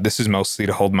this is mostly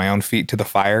to hold my own feet to the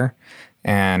fire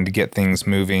and get things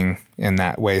moving in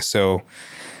that way. So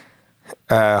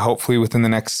hopefully within the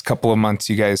next couple of months,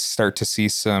 you guys start to see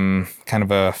some kind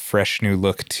of a fresh new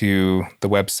look to the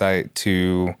website,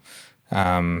 to,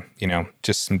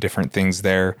 just some different things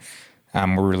there.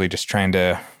 We're really just trying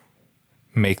to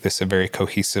make this a very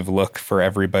cohesive look for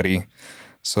everybody.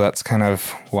 So that's kind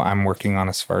of what I'm working on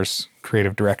as far as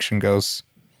creative direction goes.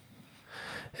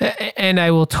 And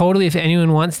I will totally, if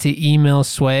anyone wants to email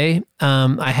Sway,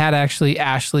 I had actually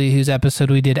Ashley, whose episode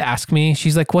we did Ask Me.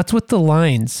 She's like, what's with the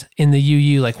lines in the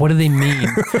UU? Like, what do they mean?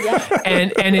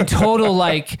 And in total,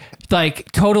 like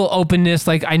total openness,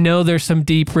 like I know there's some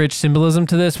deep, rich symbolism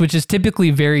to this, which is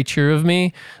typically very true of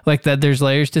me, like that there's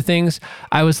layers to things.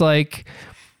 I was like,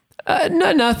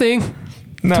 nothing.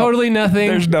 No, totally nothing.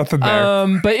 There's nothing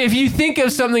there. But if you think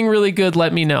of something really good,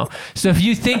 let me know. So if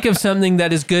you think of something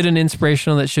that is good and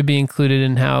inspirational that should be included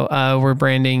in how we're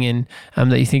branding and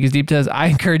that you think is deep to us, I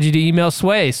encourage you to email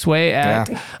Sway at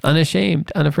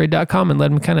unafraid.com and let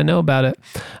him kind of know about it.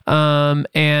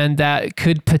 And that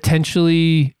could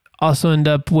potentially also end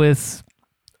up with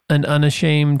an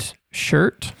Unashamed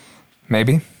shirt.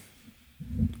 Maybe.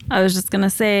 I was just going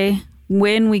to say,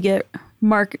 when we get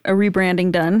Mark a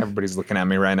rebranding done. Everybody's looking at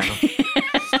me right now.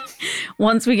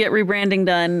 Once we get rebranding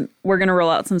done, we're going to roll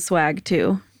out some swag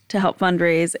too to help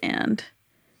fundraise and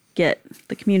get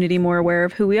the community more aware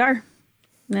of who we are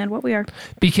and what we are.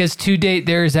 Because to date,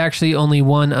 there is actually only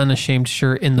one Unashamed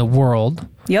shirt in the world.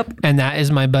 Yep. And that is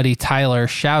my buddy Tyler,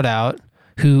 shout out,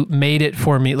 who made it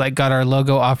for me, like got our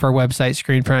logo off our website,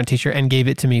 screen print on a t-shirt, and gave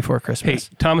it to me for Christmas.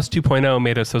 Hey, Thomas 2.0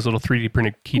 made us those little 3D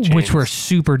printed keychains. Which were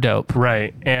super dope.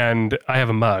 Right. And I have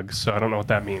a mug, so I don't know what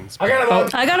that means. I got a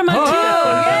mug too.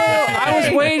 Yeah, I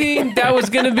was waiting. That was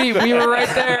going to be, we were right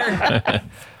there.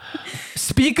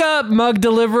 Speak up, mug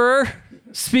deliverer.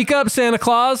 Speak up, Santa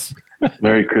Claus.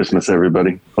 Merry Christmas,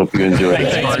 everybody. Hope you enjoy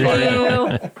it. Thank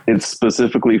you. It's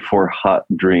specifically for hot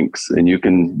drinks, and you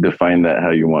can define that how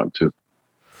you want to.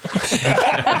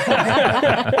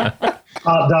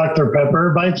 Hot Dr.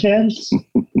 Pepper by chance?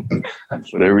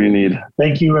 Whatever you need.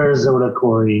 Thank you, Arizona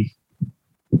Corey.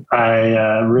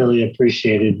 I really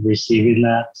appreciated receiving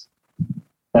that.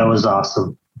 That was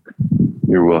awesome.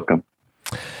 You're welcome.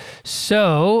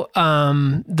 So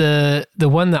the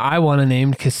one that I want to name,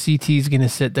 because CT is going to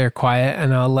sit there quiet,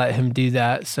 and I'll let him do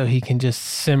that so he can just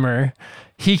simmer.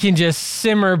 He can just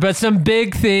simmer, but some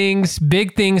big things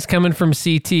coming from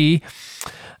CT.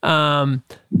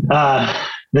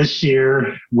 This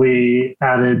year we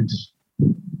added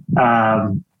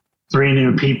 3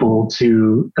 new people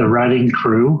to the writing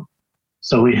crew.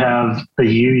 So we have the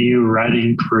UU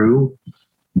writing crew,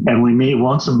 and we meet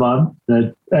once a month.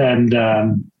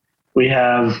 And we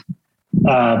have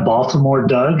Baltimore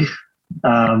Doug.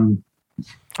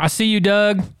 I see you,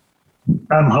 Doug.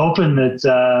 I'm hoping that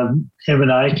him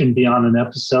and I can be on an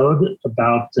episode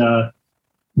about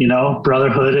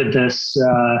brotherhood and this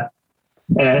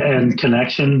and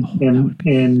connection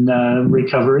in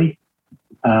recovery,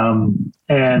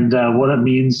 and what it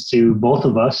means to both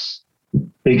of us,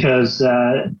 because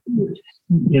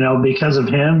because of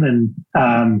him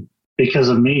and because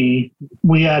of me,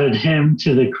 we added him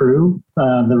to the crew,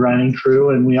 the writing crew,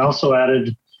 and we also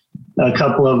added a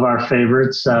couple of our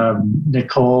favorites,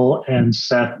 Nicole and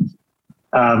Seth,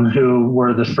 who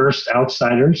were the first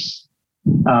outsiders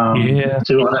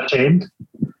to Unashamed.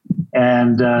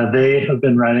 And they have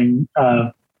been writing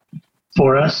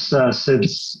for us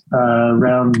since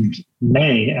around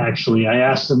May, actually. I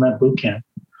asked them at boot camp.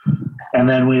 And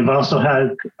then we've also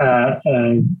had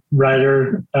a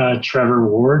writer, Trevor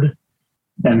Ward,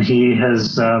 and he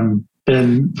has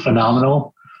been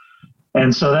phenomenal.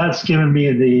 And so that's given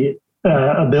me the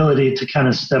ability to kind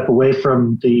of step away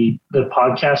from the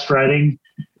podcast writing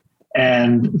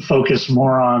and focus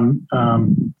more on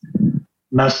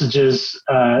messages,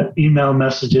 email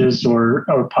messages, or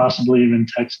possibly even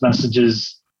text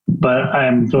messages. But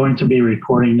I'm going to be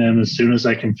recording them as soon as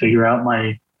I can figure out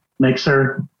my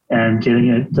mixer and getting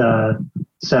it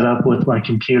set up with my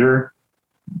computer.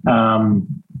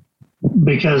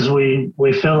 Because we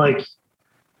feel like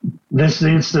this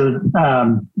needs to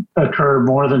occur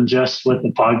more than just with the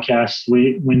podcast.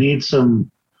 We need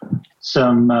some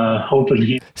hope and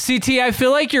healing. CT, I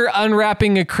feel like you're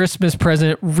unwrapping a Christmas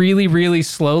present really, really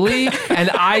slowly, and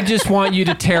I just want you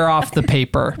to tear off the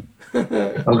paper.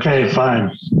 Okay,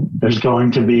 fine. There's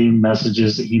going to be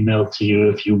messages emailed to you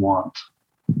if you want.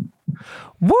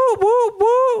 Woo, woo,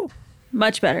 woo.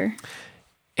 Much better.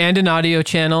 And an audio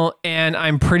channel, and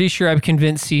I'm pretty sure I've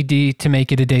convinced CD to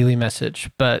make it a daily message,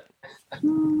 but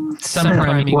some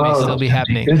priming may still be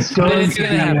happening. It's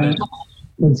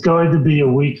going to be a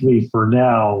weekly for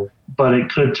now, but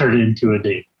it could turn into a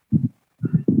daily.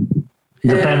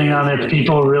 Depending on if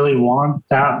people really want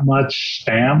that much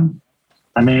spam.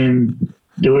 I mean,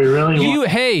 do we really want...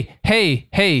 Hey,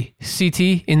 CT,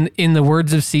 in the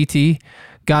words of CT,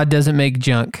 God doesn't make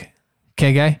junk.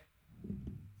 Okay, guy?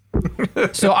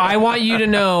 So I want you to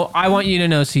know,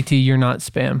 CT, you're not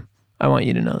spam. I want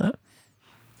you to know that.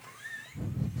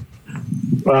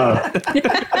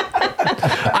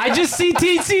 I just CT.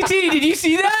 Did you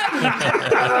see that?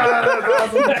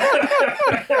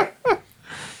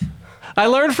 I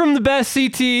learned from the best,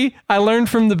 CT. I learned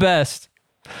from the best.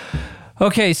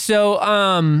 Okay, so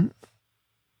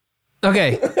the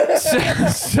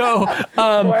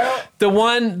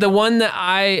one that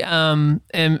I am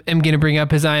going to bring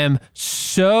up is I am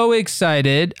so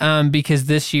excited because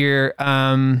this year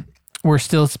we're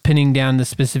still pinning down the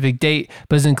specific date,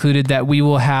 but it's included that we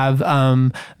will have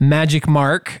Magic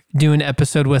Mark do an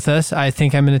episode with us. I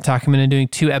think I'm going to talk him into doing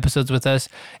 2 episodes with us,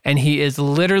 and he is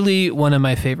literally one of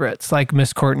my favorites, like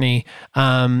Miss Courtney.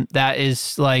 That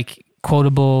is like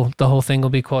quotable. The whole thing will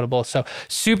be quotable. So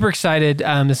super excited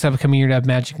this upcoming year to have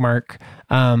Magic Mark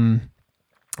come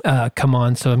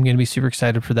on. So I'm going to be super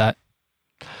excited for that.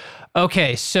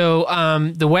 Okay, so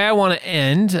the way I want to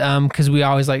end, because we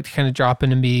always like to kind of drop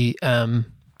in and be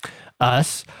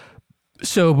us.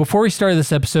 So before we started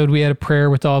this episode, we had a prayer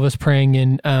with all of us praying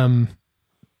in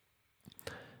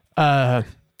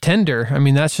tender. I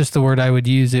mean, that's just the word I would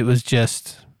use. It was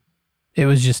just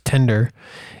tender.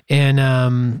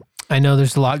 And I know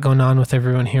there's a lot going on with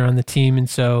everyone here on the team. And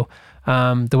so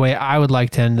the way I would like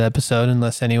to end the episode,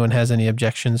 unless anyone has any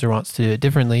objections or wants to do it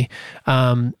differently,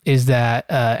 is that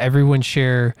everyone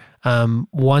share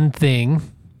one thing,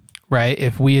 right?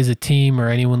 If we as a team or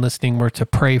anyone listening were to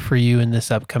pray for you in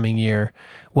this upcoming year,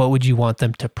 what would you want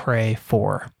them to pray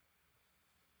for?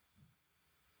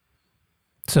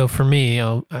 So for me,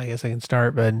 I guess I can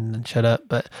start, but and then shut up.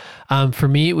 But for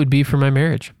me, it would be for my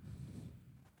marriage.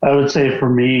 I would say for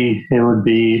me, it would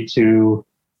be to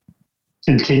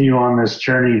continue on this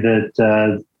journey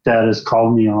that Dad has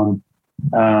called me on,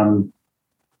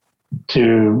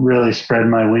 to really spread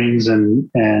my wings and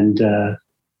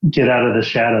get out of the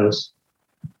shadows.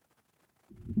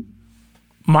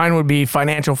 Mine would be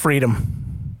financial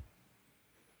freedom.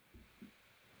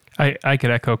 I could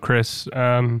echo Chris,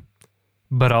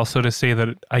 but also to say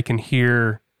that I can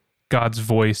hear God's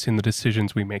voice in the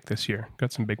decisions we make this year.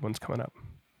 Got some big ones coming up.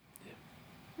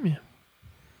 Yeah.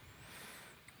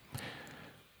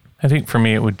 I think for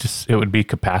me, it would be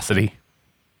capacity.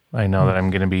 I know that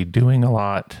I'm going to be doing a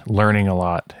lot, learning a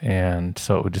lot, and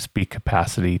so it would just be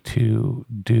capacity to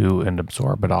do and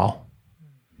absorb it all.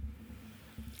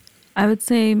 I would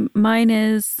say mine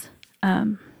is I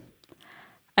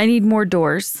need more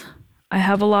doors. I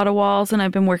have a lot of walls, and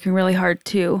I've been working really hard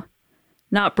to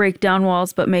not break down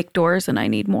walls, but make doors, and I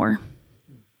need more.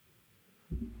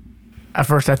 At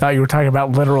first, I thought you were talking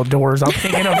about literal doors. I'm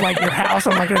thinking of like your house.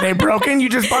 I'm like, are they broken? You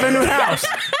just bought a new house.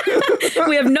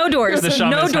 We have no doors.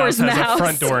 No doors in the house. A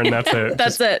front door, and that's it.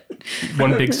 That's it.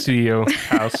 One big studio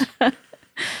house.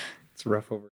 It's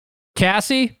rough over.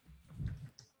 Cassie?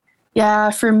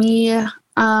 Yeah, for me,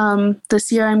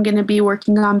 this year I'm going to be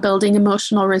working on building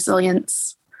emotional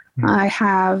resilience. I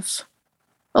have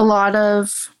a lot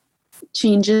of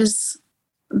changes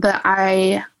that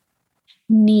I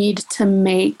need to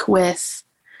make with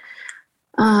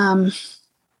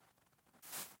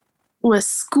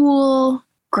school,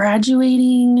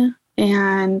 graduating,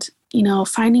 and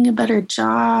finding a better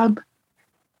job,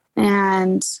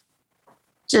 and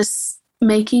just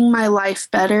making my life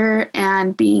better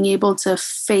and being able to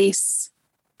face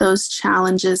those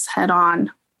challenges head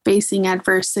on, facing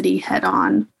adversity head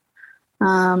on,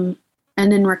 and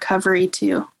in recovery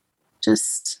too,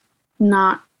 just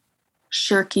not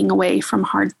shirking away from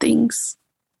hard things.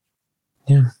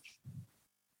 Yeah.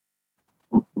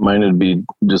 Mine would be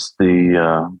just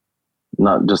the,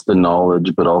 not just the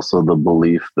knowledge, but also the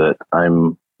belief that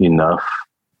I'm enough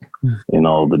in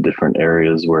all the different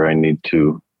areas where I need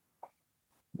to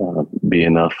be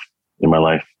enough in my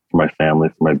life, for my family,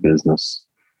 for my business,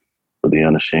 for the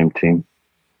Unashamed team.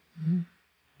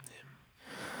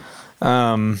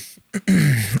 I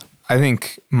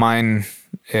think mine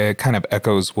kind of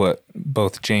echoes what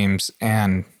both James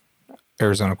and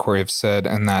Arizona Corey have said,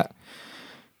 and that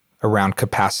around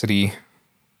capacity,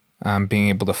 being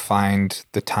able to find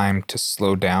the time to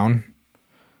slow down,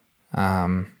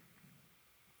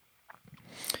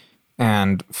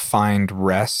 and find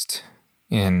rest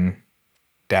in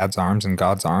Dad's arms and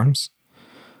God's arms,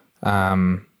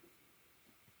 and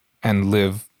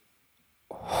live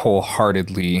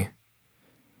wholeheartedly,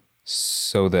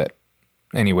 so that,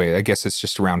 anyway, I guess it's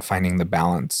just around finding the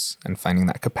balance and finding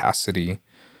that capacity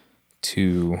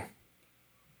to,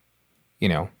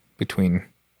 between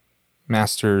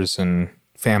masters and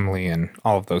family and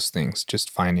all of those things, just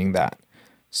finding that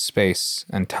space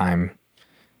and time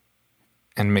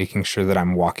and making sure that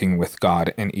I'm walking with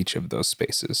God in each of those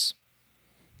spaces.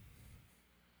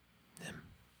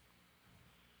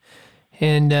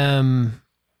 And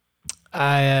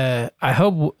I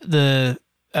hope the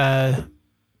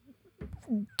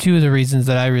two of the reasons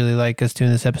that I really like us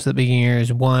doing this episode at the beginning here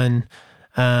is one,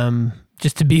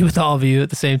 just to be with all of you at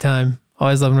the same time.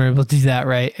 Always love when we're able to do that,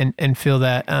 right? And feel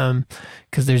that,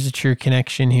 because there's a true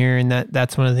connection here, and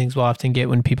that's one of the things we'll often get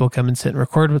when people come and sit and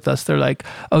record with us. They're like,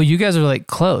 "Oh, you guys are like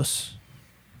close."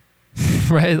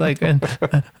 Right? Like, and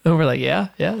we're like, yeah,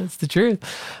 that's the truth.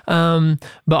 But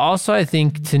also I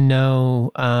think to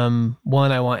know,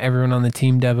 one, I want everyone on the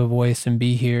team to have a voice and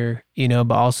be here,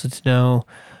 but also to know,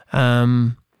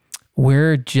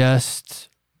 we're just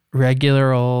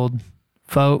regular old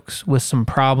folks with some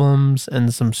problems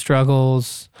and some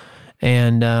struggles,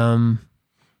 and,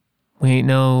 we ain't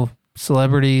no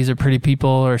celebrities or pretty people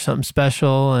or something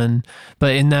special.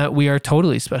 But in that we are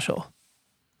totally special.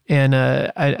 And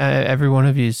every one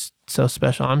of you is so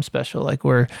special. I'm special. Like,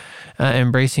 we're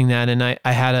embracing that. And I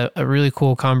had a really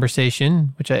cool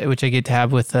conversation, which I get to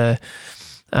have with a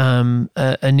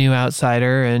new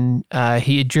outsider, and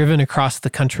he had driven across the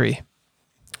country.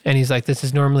 And he's like, this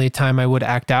is normally a time I would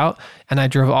act out, and I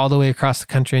drove all the way across the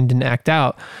country and didn't act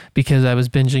out because I was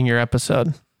binging your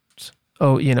episode.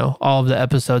 All of the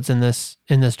episodes in this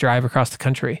drive across the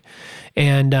country.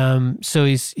 And so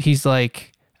he's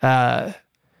like,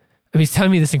 he's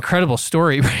telling me this incredible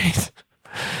story, right?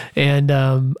 And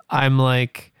I'm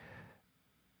like,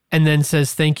 and then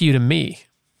says thank you to me.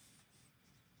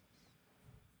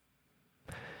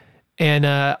 And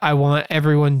I want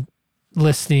everyone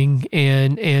listening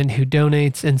and who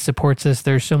donates and supports us.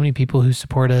 There's so many people who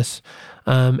support us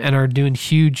and are doing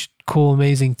huge, cool,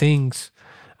 amazing things.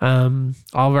 All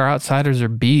of our outsiders are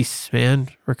beasts, man.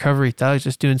 Recovery Thugs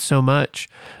just doing so much,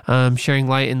 sharing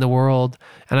light in the world.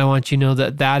 And I want you to know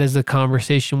that is the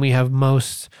conversation we have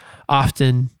most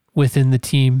often within the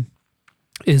team,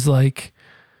 is like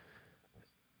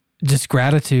just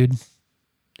gratitude.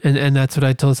 And that's what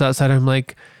I told this outsider. I'm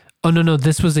like, oh, no,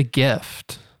 this was a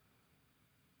gift.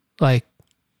 Like,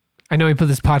 I know we put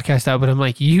this podcast out, but I'm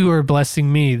like, you are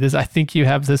blessing me. I think you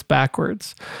have this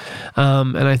backwards.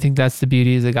 And I think that's the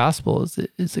beauty of the gospel,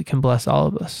 is it can bless all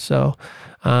of us. So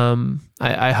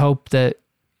I hope that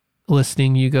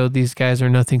listening, you go, these guys are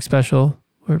nothing special.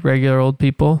 We're regular old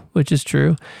people, which is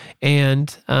true. And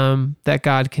that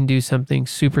God can do something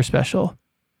super special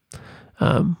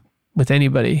with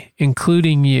anybody,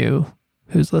 including you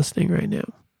who's listening right now.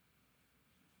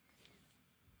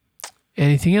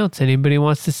 Anything else anybody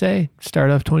wants to say?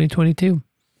 Start off 2022.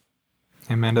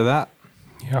 Amen to that.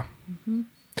 Yeah. Mm-hmm.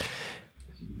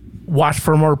 Watch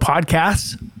for more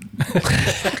podcasts.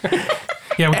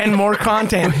 And more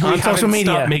content on social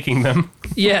media. Stop making them.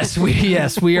 Yes,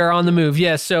 we are on the move.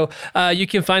 Yes, so you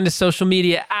can find us social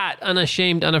media at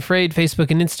Unashamed Unafraid, Facebook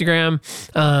and Instagram,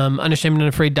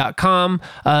 unashamedunafraid.com,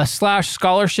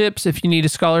 /scholarships if you need a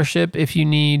scholarship, if you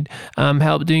need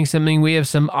help doing something. We have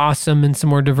some awesome and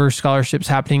some more diverse scholarships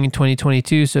happening in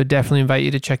 2022, so definitely invite you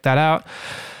to check that out.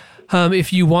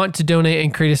 If you want to donate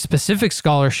and create a specific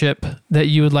scholarship that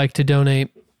you would like to donate,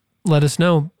 let us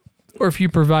know. Or if you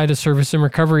provide a service in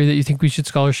recovery that you think we should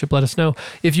scholarship, let us know.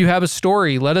 If you have a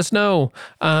story, let us know.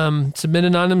 Submit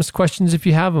anonymous questions if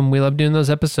you have them. We love doing those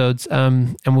episodes,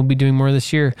 and we'll be doing more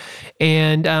this year.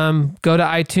 And go to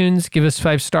iTunes, give us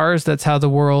 5 stars. That's how the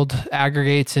world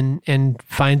aggregates and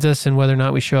finds us, and whether or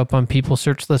not we show up on people's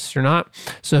search lists or not.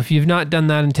 So if you've not done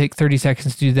that and take 30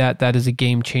 seconds to do that, that is a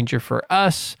game changer for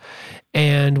us.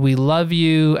 And we love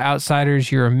you,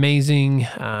 outsiders. You're amazing.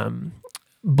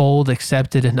 Bold,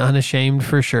 accepted, and unashamed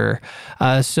for sure.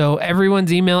 So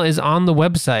everyone's email is on the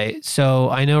website.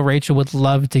 So I know Rachel would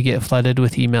love to get flooded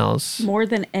with emails. More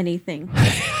than anything.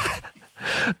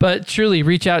 But truly,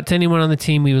 reach out to anyone on the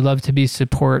team. We would love to be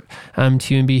support to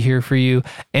you and be here for you.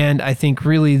 And I think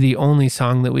really the only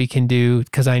song that we can do,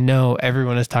 because I know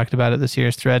everyone has talked about it this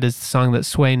year's thread, is the song that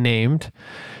Sway named.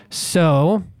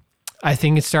 So I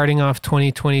think it's starting off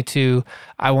 2022.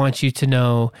 I want you to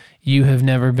know you have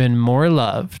never been more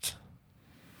loved.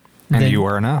 And you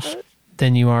are enough.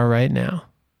 Than you are right now.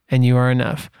 And you are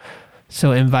enough.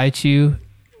 So invite you.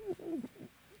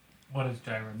 What does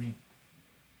gyra mean?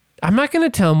 I'm not going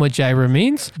to tell them what gyra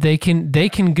means. They can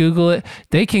Google it.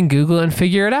 They can Google it and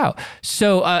figure it out.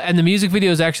 So, and the music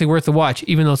video is actually worth a watch,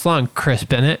 even though it's long. Chris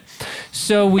Bennett.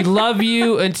 So we love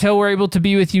you. Until we're able to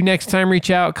be with you next time, reach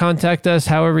out, contact us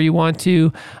however you want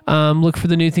to. Look for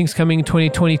the new things coming in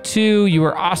 2022. You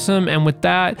are awesome. And with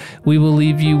that, we will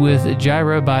leave you with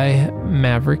Gyra by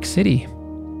Maverick City.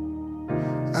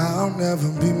 I'll never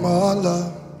be more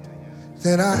loved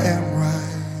than I am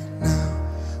right now.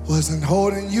 Wasn't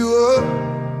holding you up,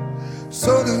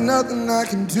 so there's nothing I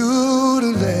can do to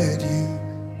let you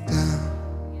down.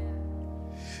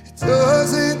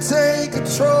 Doesn't take a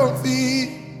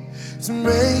trophy to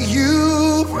make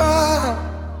you proud.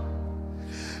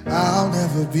 I'll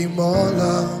never be more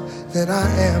loved than I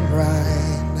am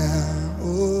right now.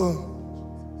 Ooh.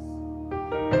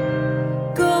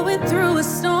 Going through a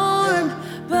storm,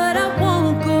 but I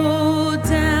won't go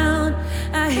down.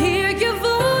 I hear your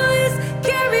voice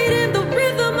carried in the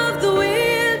rhythm of the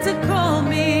wind to call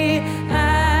me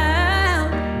out.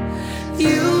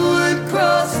 You would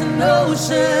cross an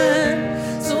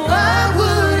ocean so I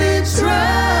wouldn't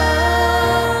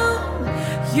drown.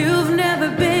 You've never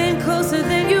been closer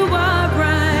than you are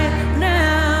right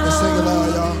now. Let's sing it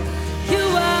loud, y'all. You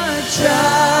are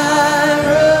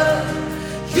Jireh.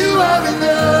 You are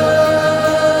enough.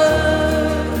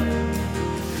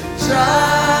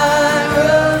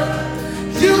 Jireh,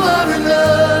 you are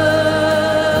enough.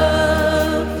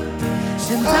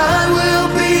 And I will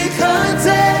be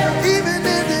content even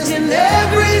in this, in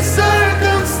every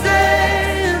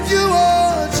circumstance. You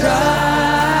are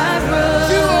Jireh.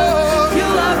 You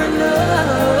are enough.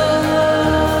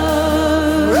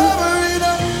 Forever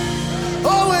enough,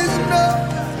 always enough,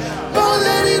 more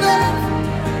than enough.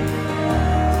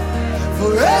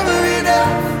 Forever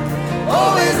enough,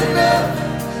 always enough,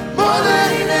 more than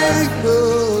enough.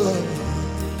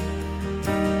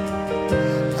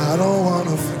 I don't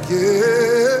wanna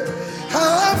forget how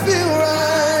I feel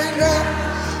right now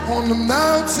on the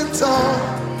mountain top.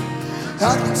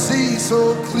 I can see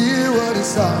so clear what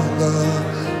it's all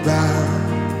about.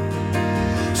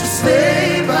 So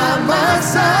stay by my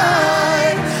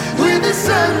side when the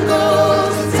sun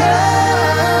goes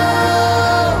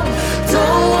down.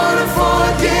 Don't wanna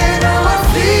forget how I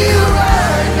feel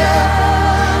right now.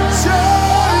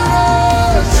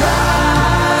 Jireh,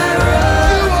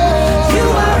 Jireh, you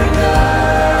are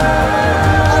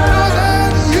enough. I know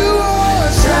that you are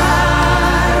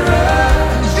Jireh,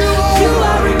 you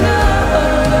are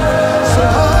enough. So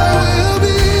I will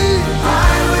be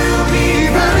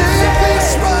even if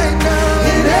it's right now,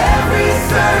 in every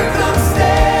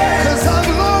circumstance. 'Cause I've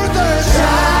learned that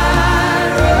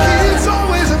Jireh, He's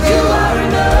always enough. You are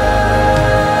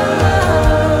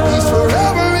enough. He's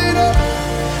forever enough,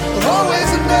 always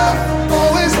enough,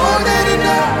 always more than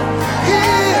enough. He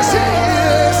is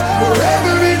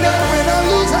forever enough. When I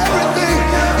lose everything,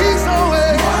 He's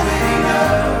always more than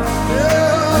enough.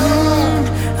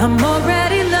 Yeah. I'm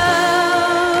already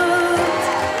loved.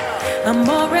 I'm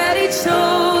already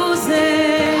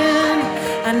chosen.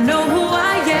 I know who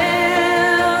I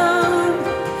am.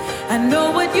 I know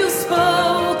what you've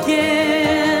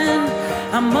spoken.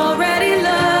 I'm already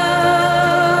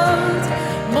loved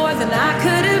more than I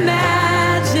could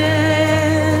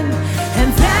imagine. And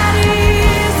that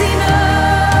is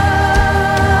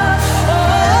enough.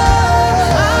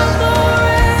 Oh, I'm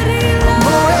already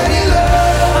loved. Already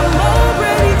loved, I'm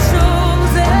already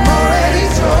chosen. I'm already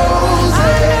chosen. I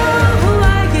know who I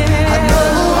am. I know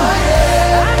who I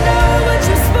am. I know what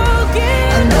you've spoken.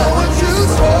 I know what you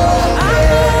spoke.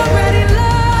 I'm already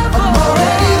loved. I'm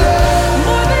already loved,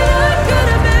 More than I could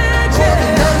imagine. more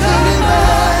than I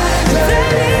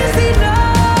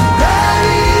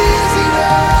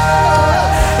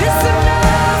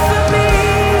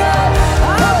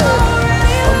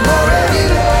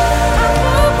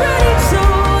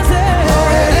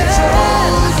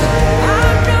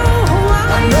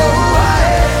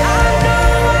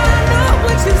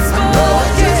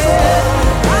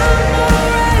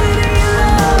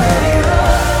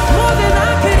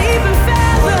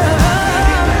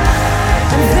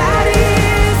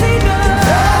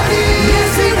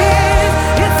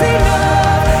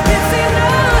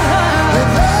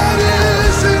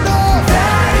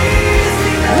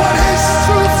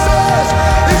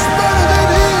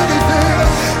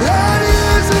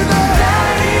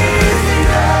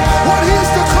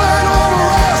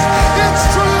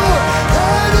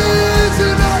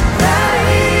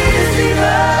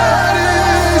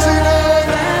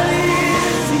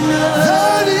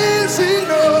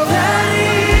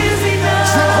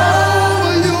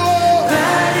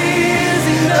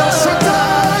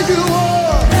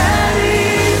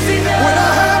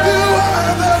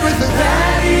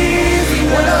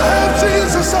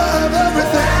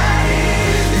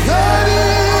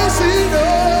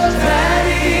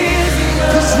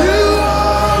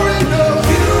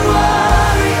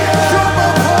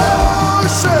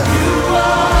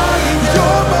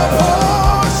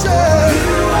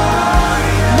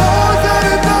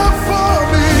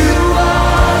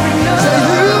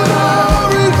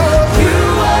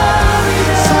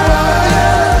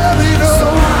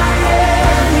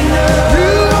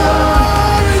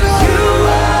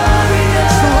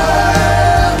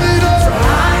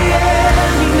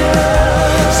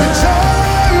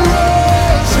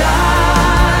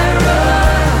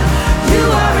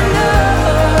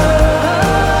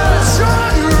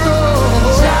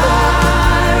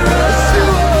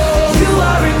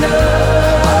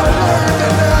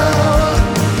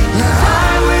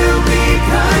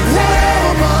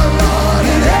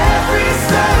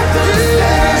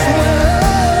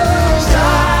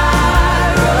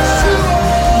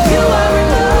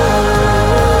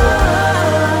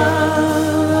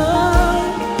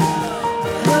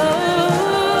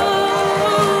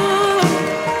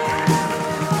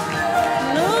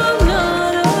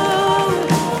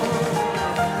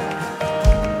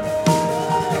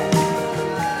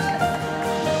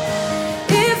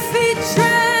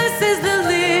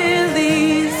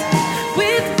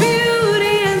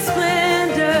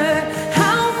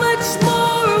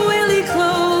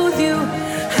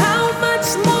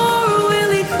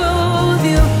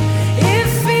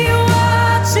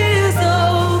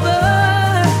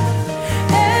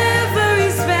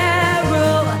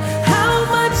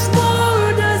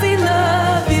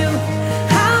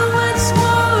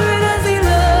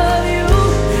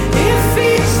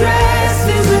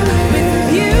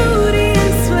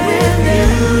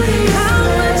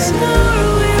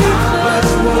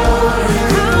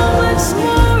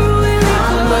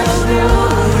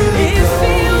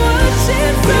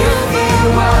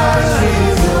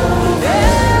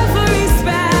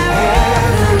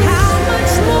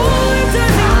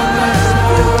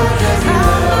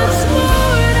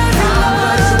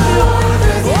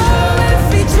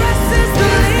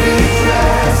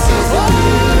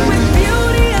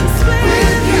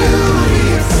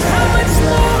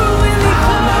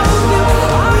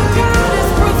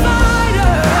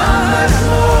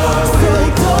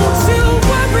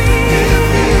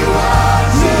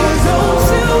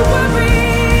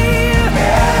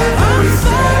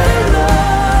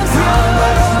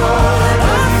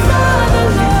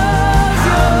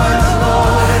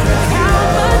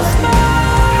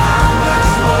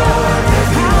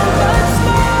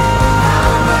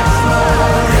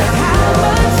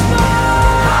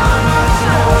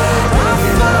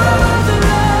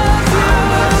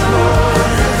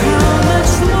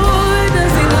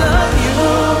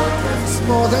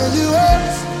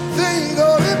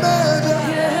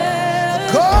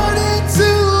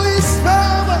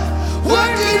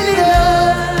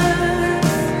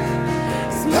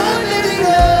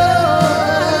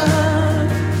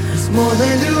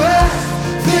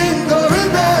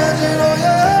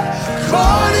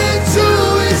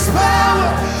despise.